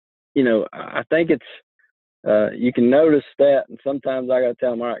 And I think it's you can notice that, and sometimes I got to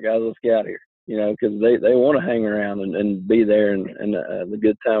tell them, all right, guys, let's get out of here. Because they want to hang around and be there and the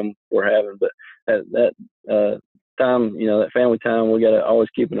good time we're having. But that time, that family time, we got to always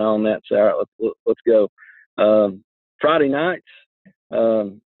keep an eye on that. So, all right, let's go. Friday nights,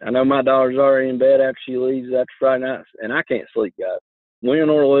 I know my daughter's already in bed after she leaves after Friday nights, and I can't sleep, guys. Win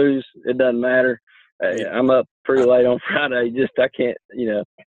or lose, it doesn't matter. I'm up pretty late on Friday. I can't,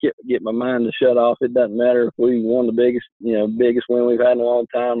 get my mind to shut off. It doesn't matter if we won the biggest win we've had in a long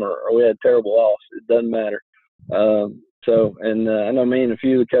time, or we had a terrible loss. It doesn't matter. I know me and a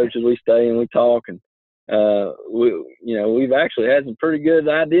few of the coaches, we stay and we talk, and we've actually had some pretty good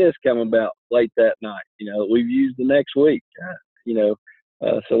ideas come about late that night. We've used the next week.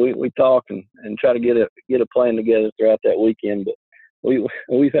 So we talk and try to get a plan together throughout that weekend. But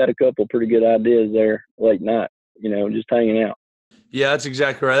we've had a couple pretty good ideas there late night. Just hanging out. Yeah, that's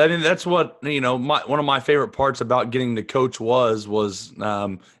exactly right. I mean, that's what, one of my favorite parts about getting to coach was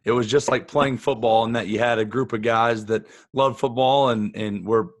it was just like playing football, and that you had a group of guys that loved football and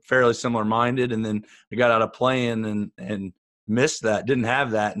were fairly similar minded. And then we got out of playing and missed that, didn't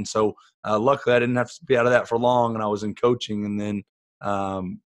have that. And so luckily I didn't have to be out of that for long, and I was in coaching. And then,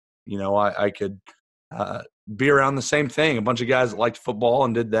 I could be around the same thing, a bunch of guys that liked football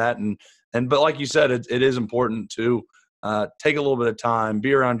and did that. But like you said, it is important to take a little bit of time,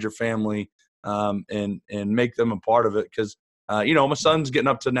 be around your family, and make them a part of it. Because, my son's getting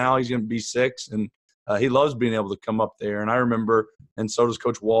up to now, he's going to be 6, and he loves being able to come up there. And I remember, and so does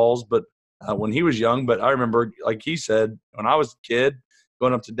Coach Walls, but when he was young, but I remember, like he said, when I was a kid,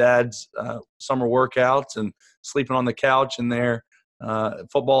 going up to Dad's summer workouts and sleeping on the couch in their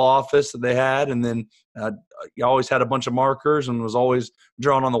football office that they had. And then you always had a bunch of markers and was always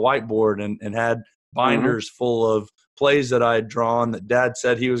drawing on the whiteboard and had binders full of plays that I had drawn that Dad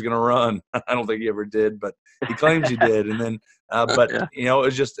said he was going to run. I don't think he ever did, but he claims he did. And then, it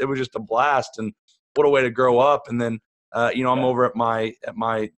was just a blast, and what a way to grow up. And then, I'm over at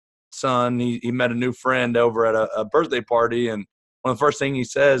my son. He met a new friend over at a birthday party, and one of the first things he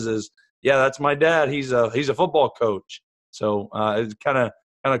says is, "Yeah, that's my dad. He's a football coach." So it's kind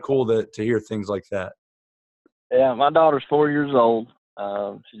of cool to hear things like that. Yeah, my daughter's 4 years old.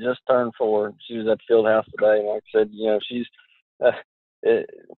 She just turned 4. She was at the field house today, and like I said, she's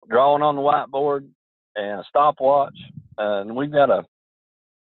drawing on the whiteboard and a stopwatch. And we got a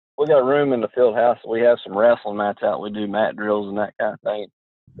room in the field house. We have some wrestling mats out. We do mat drills and that kind of thing.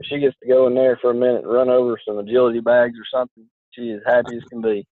 If she gets to go in there for a minute and run over some agility bags or something, she is happy as can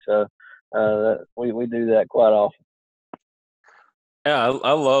be. So we do that quite often. Yeah,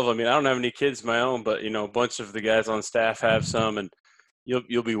 I love. I mean, I don't have any kids of my own, but a bunch of the guys on staff have some, and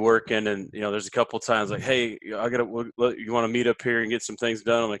you'll be working, and there's a couple times like, hey, you want to meet up here and get some things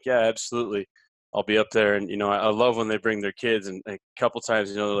done? I'm like, yeah, absolutely, I'll be up there. And I love when they bring their kids, and a couple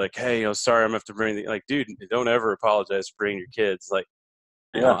times they're like, hey, sorry, I'm gonna have to bring like, dude, don't ever apologize for bringing your kids. Like,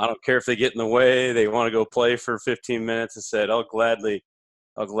 I don't care if they get in the way, they want to go play for 15 minutes. I said, I'll gladly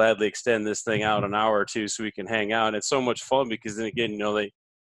extend this thing out an hour or two so we can hang out. And it's so much fun because then again,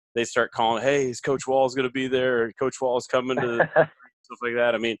 they start calling, hey, is Coach Walls going to be there? Or Coach Walls coming to stuff like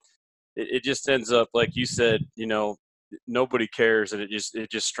that. I mean, it just ends up, like you said, nobody cares. And it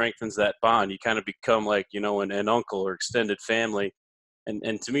just strengthens that bond. You kind of become like, an uncle or extended family.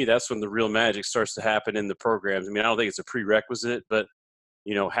 And to me, that's when the real magic starts to happen in the programs. I mean, I don't think it's a prerequisite, but,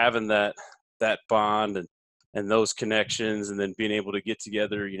 having that bond and those connections, and then being able to get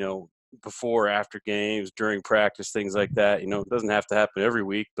together, before, after games, during practice, things like that. It doesn't have to happen every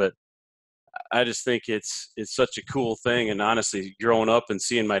week, but I just think it's such a cool thing. And honestly, growing up and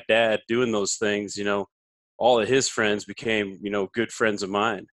seeing my dad doing those things, all of his friends became, good friends of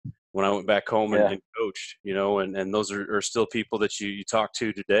mine when I went back home and coached, and those are still people that you talk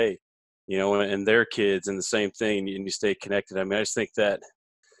to today, and their kids, and the same thing, and you stay connected. I mean, I just think that,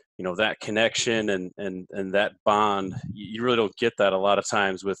 that connection and that bond, you really don't get that a lot of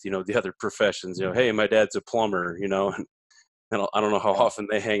times with, the other professions. Hey, my dad's a plumber, and I don't know how often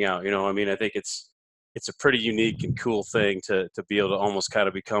they hang out. I mean, I think it's a pretty unique and cool thing to be able to almost kind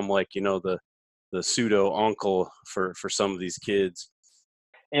of become like, the pseudo uncle for some of these kids.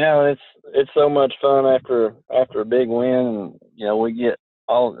 It's so much fun after a big win, and we get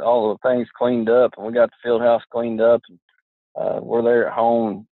all the things cleaned up, and we got the field house cleaned up, and we're there at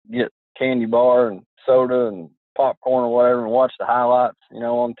home, get candy bar and soda and popcorn or whatever, and watch the highlights,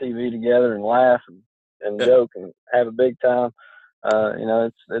 on TV together, and laugh and joke and have a big time.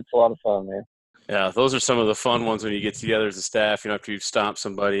 It's a lot of fun, man. Yeah, those are some of the fun ones when you get together as a staff, after you've stomped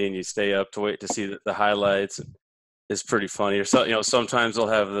somebody and you stay up to wait to see the highlights. It's pretty funny. Or so, sometimes they'll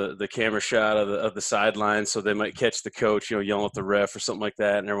have the camera shot of the sideline, so they might catch the coach, yelling at the ref or something like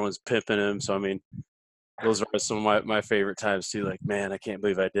that, and everyone's pimping him. So I mean, those are some of my favorite times too. Like, man, I can't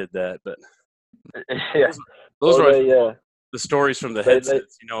believe I did that. But yeah, those are the stories from the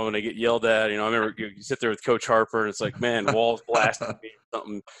headsets. When they get yelled at. I remember you sit there with Coach Harper, and it's like, man, Walls blasting me or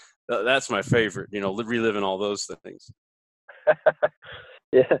something. That's my favorite. Reliving all those things.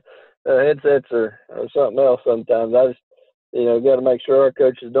 Yeah, headsets are something else sometimes. got to make sure our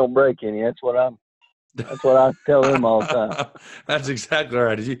coaches don't break any. That's what I tell them all the time. That's exactly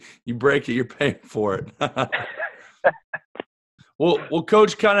right. You break it, you're paying for it. Well,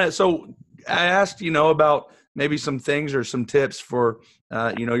 Coach, so I asked, about maybe some things or some tips for,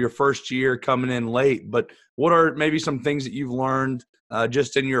 your first year coming in late, but what are maybe some things that you've learned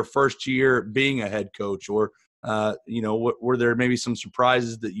just in your first year being a head coach, or, were there maybe some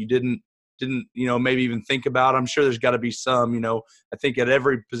surprises that you didn't, maybe even think about? I'm sure there's got to be some, I think at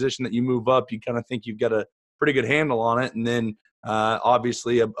every position that you move up, you kind of think you've got a pretty good handle on it. And then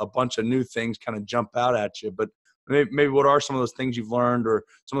obviously a bunch of new things kind of jump out at you, but maybe what are some of those things you've learned, or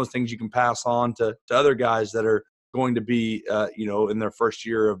some of those things you can pass on to other guys that are going to be, in their first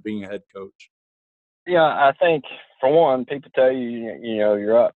year of being a head coach? Yeah, I think for one, people tell you,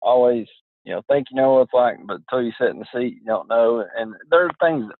 you're always, think you know what it's like, but until you sit in the seat, you don't know. And there are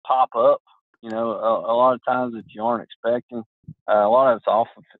things that pop up, a lot of times that you aren't expecting. A lot of it's off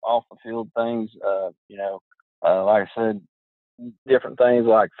the field things, like I said, different things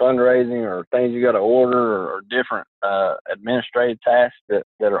like fundraising or things you got to order, or different administrative tasks that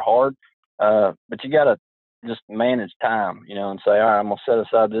are hard. But you got to just manage time, and say, all right, I'm going to set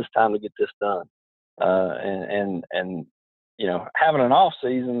aside this time to get this done. And having an off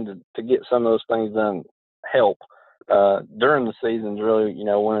season to get some of those things done help. During the seasons, really,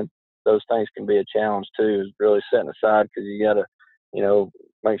 when those things can be a challenge too, is really setting aside, because you got to,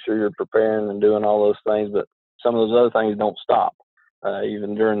 make sure you're preparing and doing all those things. But some of those other things don't stop,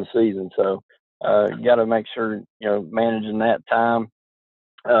 even during the season. So you got to make sure, managing that time.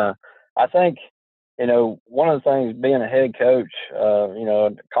 I think, one of the things being a head coach, I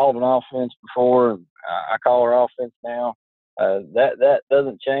called an offense before. I call our offense now. That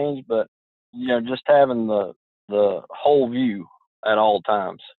doesn't change, but, just having the whole view at all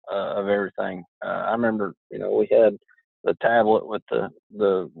times of everything. I remember, we had the tablet with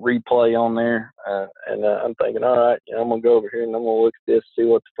the replay on there, and I'm thinking, all right, I'm gonna go over here and I'm gonna look at this, see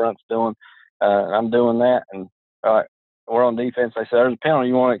what the front's doing. I'm doing that, and all right, we're on defense. They said, there's a penalty.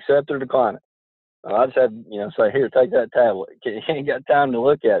 You want to accept or decline it? I just had, say, here, take that tablet. You ain't got time to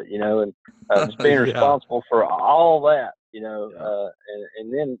look at it, and just being Yeah. responsible for all that,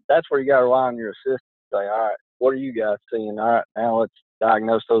 and then that's where you got to rely on your assistant. Say, all right, what are you guys seeing? All right, now let's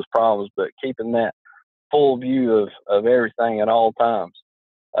diagnose those problems, but keeping that full view of everything at all times.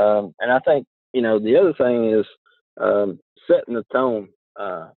 And I think, the other thing is setting the tone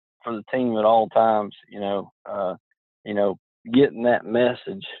for the team at all times, getting that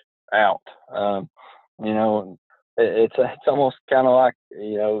message out. It's almost kind of like,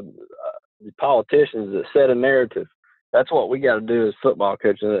 the politicians that set a narrative. That's what we got to do as football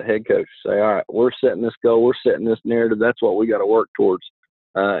coaches and head coaches. Say, all right, we're setting this goal, we're setting this narrative. That's what we got to work towards,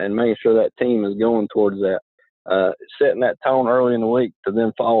 and making sure that team is going towards that. Setting that tone early in the week to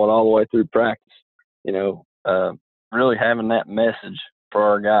then follow it all the way through practice. Really having that message for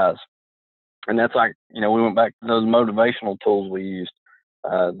our guys. And that's like, we went back to those motivational tools we used.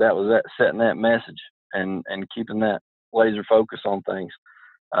 That was that, setting that message and keeping that laser focus on things.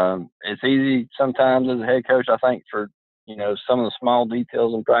 It's easy sometimes as a head coach, I think, for, some of the small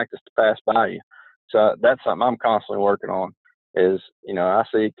details in practice to pass by you. So that's something I'm constantly working on is, I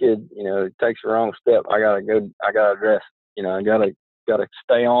see a kid, takes the wrong step. I gotta address it. I gotta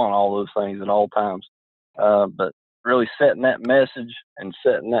stay on all those things at all times. But really setting that message and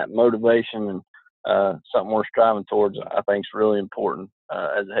setting that motivation and something we're striving towards, I think is really important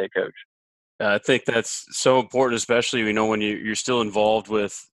as a head coach. I think that's so important, especially when you're still involved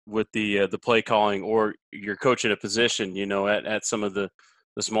with the play calling, or you're coaching a position. At some of the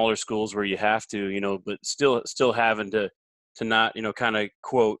smaller schools where you have to, but still having to not kind of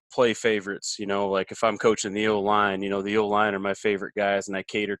quote play favorites. Like if I'm coaching the O-line, the O-line are my favorite guys, and I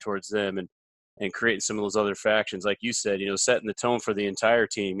cater towards them, and creating some of those other factions, like you said, setting the tone for the entire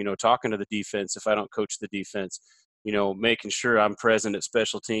team. Talking to the defense if I don't coach the defense. Making sure I'm present at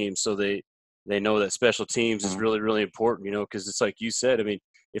special teams so they know that special teams is really, really important, because it's like you said. I mean,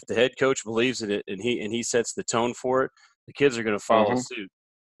 if the head coach believes in it and he sets the tone for it, the kids are going to follow suit.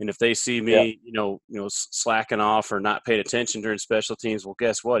 And if they see me, slacking off or not paying attention during special teams, well,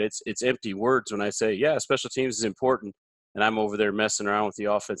 guess what? It's empty words when I say, yeah, special teams is important, and I'm over there messing around with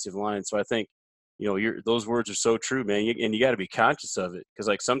the offensive line. So I think, those words are so true, man. And you got to be conscious of it, because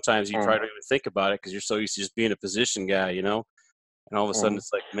like sometimes you probably don't even think about it because you're so used to just being a position guy, and all of a sudden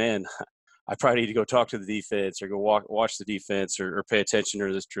it's like, man, I probably need to go talk to the defense or go watch the defense or pay attention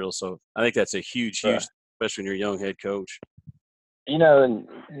to this drill. So I think that's a huge, especially when you're a young head coach. In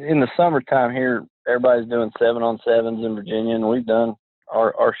the summertime here, everybody's doing 7-on-7s in Virginia, and we've done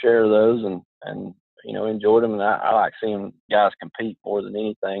our share of those, and enjoyed them, and I like seeing guys compete more than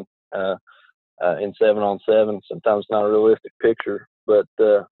anything in 7-on-7. Sometimes it's not a realistic picture, but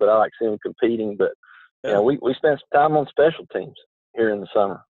I like seeing them competing. But we spent some time on special teams here in the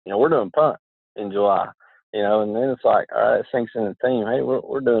summer. We're doing punt in July. And then it's like, all right, it sinks in the team. Hey,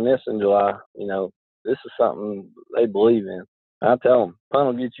 we're doing this in July. This is something they believe in. I tell them, punt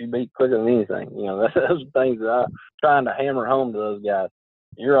will get you beat quicker than anything. Those are things that I'm trying to hammer home to those guys.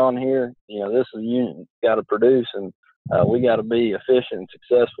 You're on here. This is a unit that's got to produce, and we got to be efficient and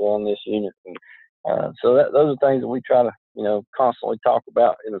successful on this unit. And so those are things that we try to, constantly talk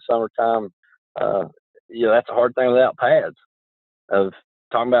about in the summertime. That's a hard thing without pads. Of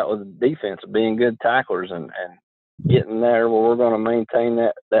talking about with the defense, of being good tacklers and getting there where we're going to maintain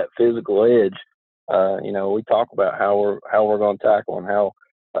that physical edge. We talk about how we're going to tackle and how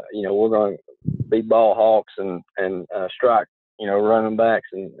we're going to be ball hawks and strike running backs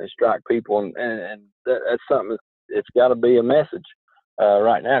and strike people and that's something it's got to be a message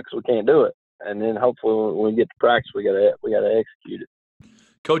right now because we can't do it. And then hopefully when we get to practice, we got to execute it.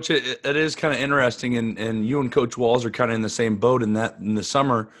 Coach, it is kind of interesting, and you and Coach Walls are kind of in the same boat in that in the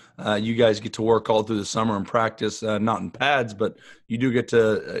summer, you guys get to work all through the summer and practice, not in pads, but you do get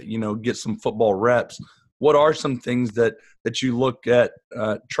to, get some football reps. What are some things that you look at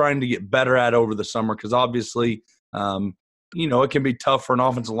trying to get better at over the summer? Because obviously, it can be tough for an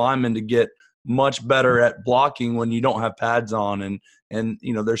offensive lineman to get much better at blocking when you don't have pads on. And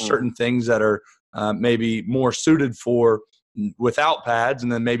there's certain things that are maybe more suited for without pads,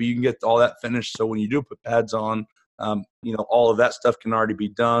 and then maybe you can get all that finished. So when you do put pads on, all of that stuff can already be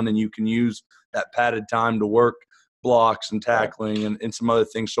done, and you can use that padded time to work blocks and tackling and some other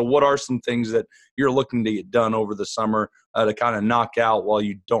things. So what are some things that you're looking to get done over the summer to kind of knock out while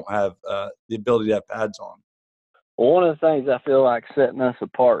you don't have the ability to have pads on? Well, one of the things I feel like setting us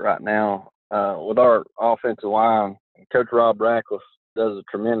apart right now with our offensive line, Coach Rob Ratcliffe does a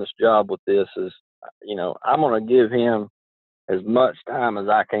tremendous job with this, is, I'm going to give him as much time as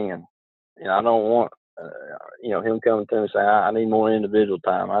I can. I don't want, him coming to me and saying, I need more individual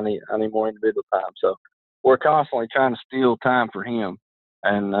time. I need more individual time. So we're constantly trying to steal time for him.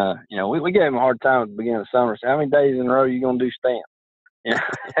 And, we gave him a hard time at the beginning of summer. So how many days in a row are you going to do stamp?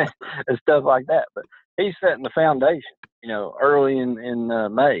 And stuff like that. But he's setting the foundation, early in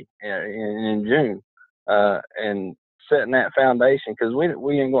May, in June, and setting that foundation, because we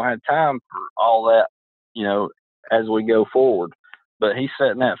ain't going to have time for all that, as we go forward. But he's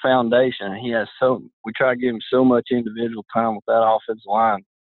setting that foundation. He has we try to give him so much individual time with that offensive line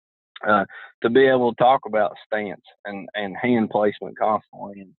to be able to talk about stance and hand placement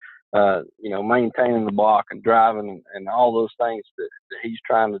constantly, and maintaining the block and driving and all those things that he's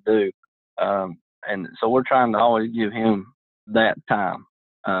trying to do. And so we're trying to always give him that time.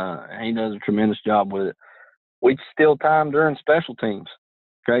 He does a tremendous job with it. We steal time during special teams.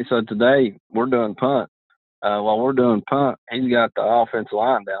 Okay, so today we're doing punt. While we're doing punt, he's got the offensive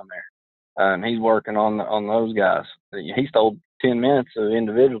line down there, and he's working on those guys. He stole 10 minutes of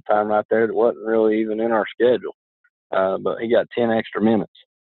individual time right there that wasn't really even in our schedule, but he got 10 extra minutes.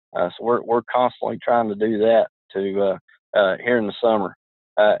 So we're constantly trying to do that here in the summer.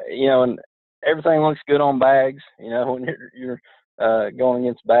 And everything looks good on bags, when you're going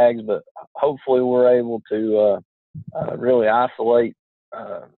against bags, but hopefully we're able to really isolate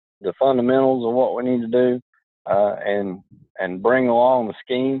the fundamentals of what we need to do and bring along the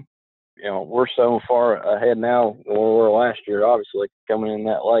scheme. We're so far ahead now than we were last year, obviously, coming in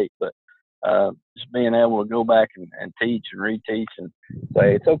that late, but just being able to go back and teach and reteach and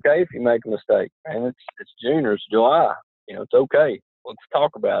say, it's okay if you make a mistake, and it's June or it's July, it's okay. Let's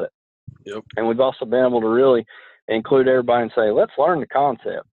talk about it. Yep. And we've also been able to really include everybody and say, let's learn the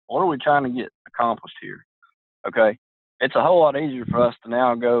concept. What are we trying to get accomplished here? Okay. It's a whole lot easier for us to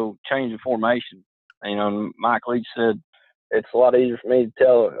now go change the formation. Mike Leach said it's a lot easier for me to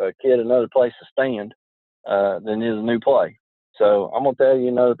tell a kid another place to stand than it is a new play. So I'm going to tell you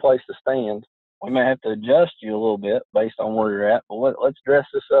another place to stand. We may have to adjust you a little bit based on where you're at, but let's dress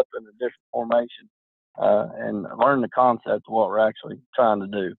this up in a different formation and learn the concept of what we're actually trying to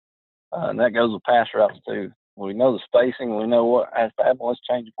do. And that goes with pass routes too. We know the spacing. We know what has to happen. Let's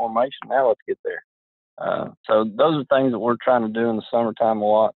change the formation. Now let's get there. So those are things that we're trying to do in the summertime a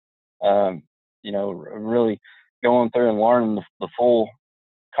lot. Really going through and learning the full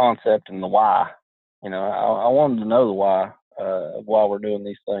concept and the why. I wanted to know the why of why we're doing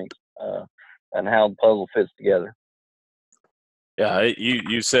these things and how the puzzle fits together. Yeah,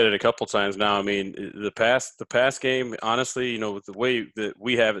 you said it a couple times now. I mean, the pass game, honestly, with the way that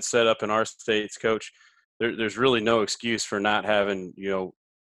we have it set up in our states, Coach, there's really no excuse for not having,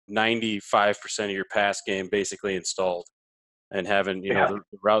 95% of your pass game basically installed, and having, the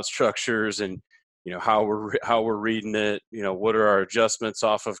route structures and, how we're reading it, what are our adjustments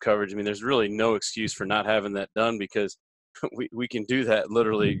off of coverage. I mean, there's really no excuse for not having that done, because we can do that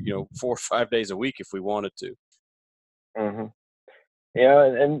literally, 4 or 5 days a week if we wanted to. Mm-hmm.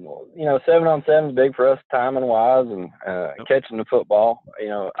 And 7-on-7 is big for us timing wise and catching the football.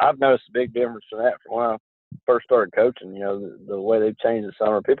 I've noticed a big difference in that from when I first started coaching. The way they've changed the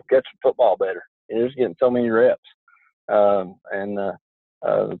summer, people catch the football better. They're just getting so many reps. The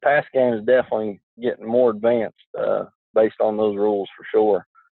pass game is definitely getting more advanced based on those rules for sure.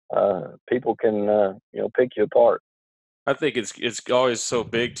 People can pick you apart. I think it's always so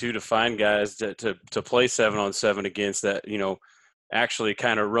big too to find guys to play 7-on-7 against that, actually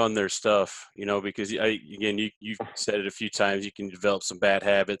kind of run their stuff, because you've said it a few times, you can develop some bad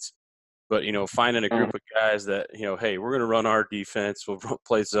habits, but finding a group of guys that, hey, we're going to run our defense, we'll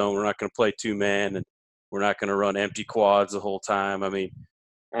play zone, we're not going to play 2-man, and we're not going to run empty quads the whole time. I mean,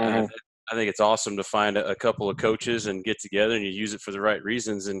 I think it's awesome to find a couple of coaches and get together and you use it for the right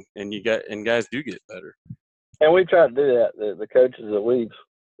reasons, and guys do get better. And we try to do that. The coaches that we've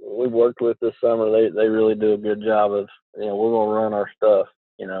worked with this summer, they really do a good job of, we're going to run our stuff.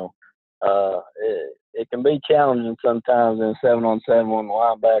 It can be challenging sometimes in 7-on-7 when the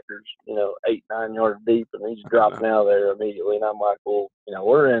linebackers, 8-9 yards deep, and he's dropping out of there immediately. And I'm like, well,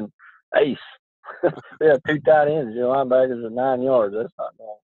 we're in ace. We have 2 tight ends. Linebackers are 9 yards. That's not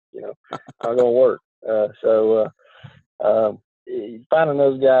going to work. Finding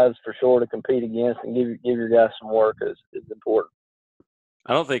those guys for sure to compete against and give your guys some work is important.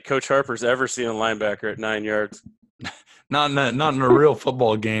 I don't think Coach Harper's ever seen a linebacker at 9 yards. Not in a real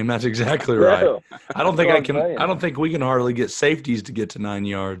football game. That's exactly right. No, I don't think we can hardly get safeties to get to 9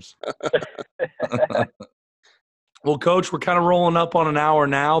 yards. Well, Coach, we're kind of rolling up on an hour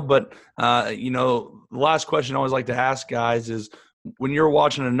now, but the last question I always like to ask guys is, when you're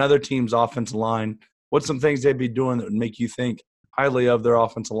watching another team's offensive line, what's some things they'd be doing that would make you think highly of their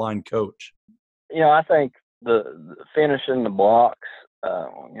offensive line coach? I think the finishing the blocks.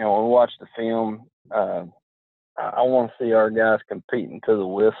 When we watch the film, I want to see our guys competing to the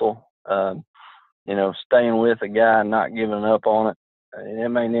whistle. Staying with a guy and not giving up on it. And it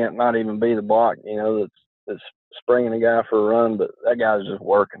may not even be the block, that's springing a guy for a run, but that guy's just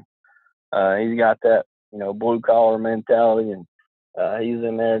working. He's got that, blue collar mentality, and he's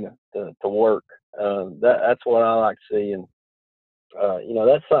in there to work. That's what I like to see, and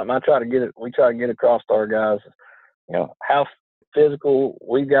that's something we try to get across to our guys. How physical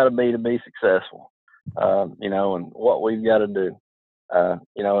we've got to be successful. And what we've got to do.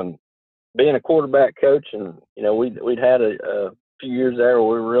 And being a quarterback coach, and we'd had a few years there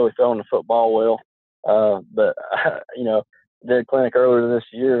where we were really throwing the football well. But did a clinic earlier this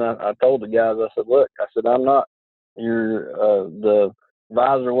year, and I told the guys, I said, I'm not the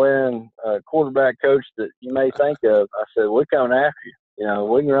visor wearing quarterback coach that you may think of. I said, we're coming after you.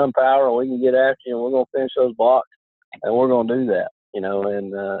 We can run power, and we can get after you, and we're going to finish those blocks, and we're going to do that.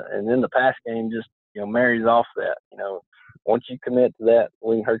 And then the pass game just marries off that. Once you commit to that,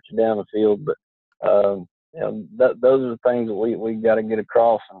 we can hurt you down the field. But those are the things that we got to get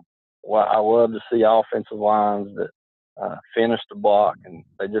across. And I love to see offensive lines that finish the block and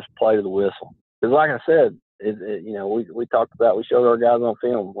they just play to the whistle. Because like I said, we talked about, we showed our guys on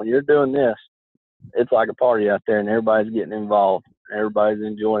film, when you're doing this, it's like a party out there, and everybody's getting involved. Everybody's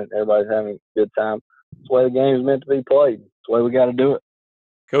enjoying it. Everybody's having a good time. It's the way the game is meant to be played. It's the way we got to do it.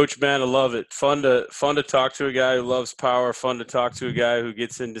 Coach, man, I love it. Fun to talk to a guy who loves power. Fun to talk to a guy who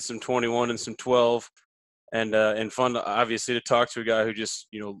gets into some 21 and some 12, and fun obviously to talk to a guy who just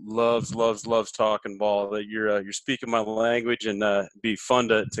loves talking ball. That you're speaking my language, and be fun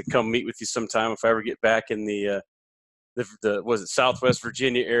to come meet with you sometime if I ever get back in the was it Southwest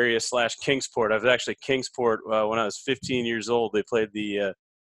Virginia area / Kingsport. I was actually Kingsport when I was 15 years old. They played the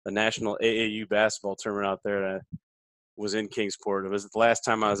national AAU basketball tournament out there, and I was in Kingsport. It was the last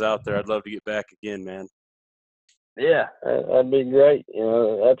time I was out there. I'd love to get back again, man. Yeah, that'd be great.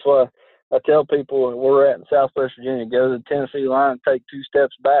 That's why I tell people where we're at in Southwest Virginia, go to the Tennessee line, take 2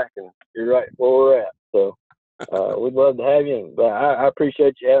 steps back, and you're right where we're at. So we'd love to have you. But I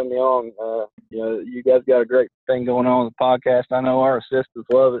appreciate you having me on. You guys got a great thing going on with the podcast. I know our assistants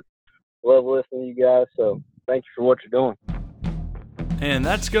love it. Love listening to you guys. So thank you for what you're doing. And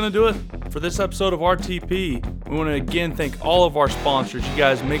that's going to do it for this episode of RTP. We want to again thank all of our sponsors. You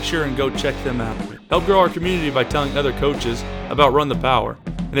guys make sure and go check them out. Help grow our community by telling other coaches about Run the Power.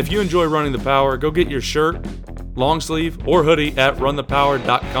 And if you enjoy running the power, go get your shirt, long sleeve, or hoodie at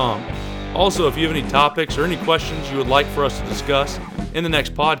runthepower.com. Also, if you have any topics or any questions you would like for us to discuss in the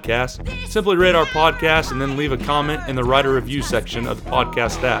next podcast, simply rate our podcast and then leave a comment in the writer review section of the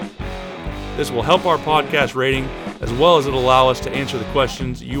podcast app. This will help our podcast rating as well as it'll allow us to answer the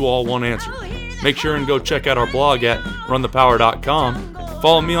questions you all want answered. Make sure and go check out our blog at runthepower.com.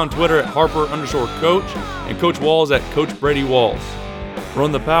 Follow me on Twitter at Harper_Coach and Coach Walls at Coach Brady Walls.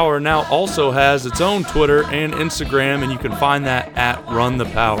 Run the Power now also has its own Twitter and Instagram, and you can find that at Run the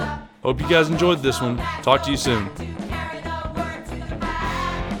Power. Hope you guys enjoyed this one. Talk to you soon.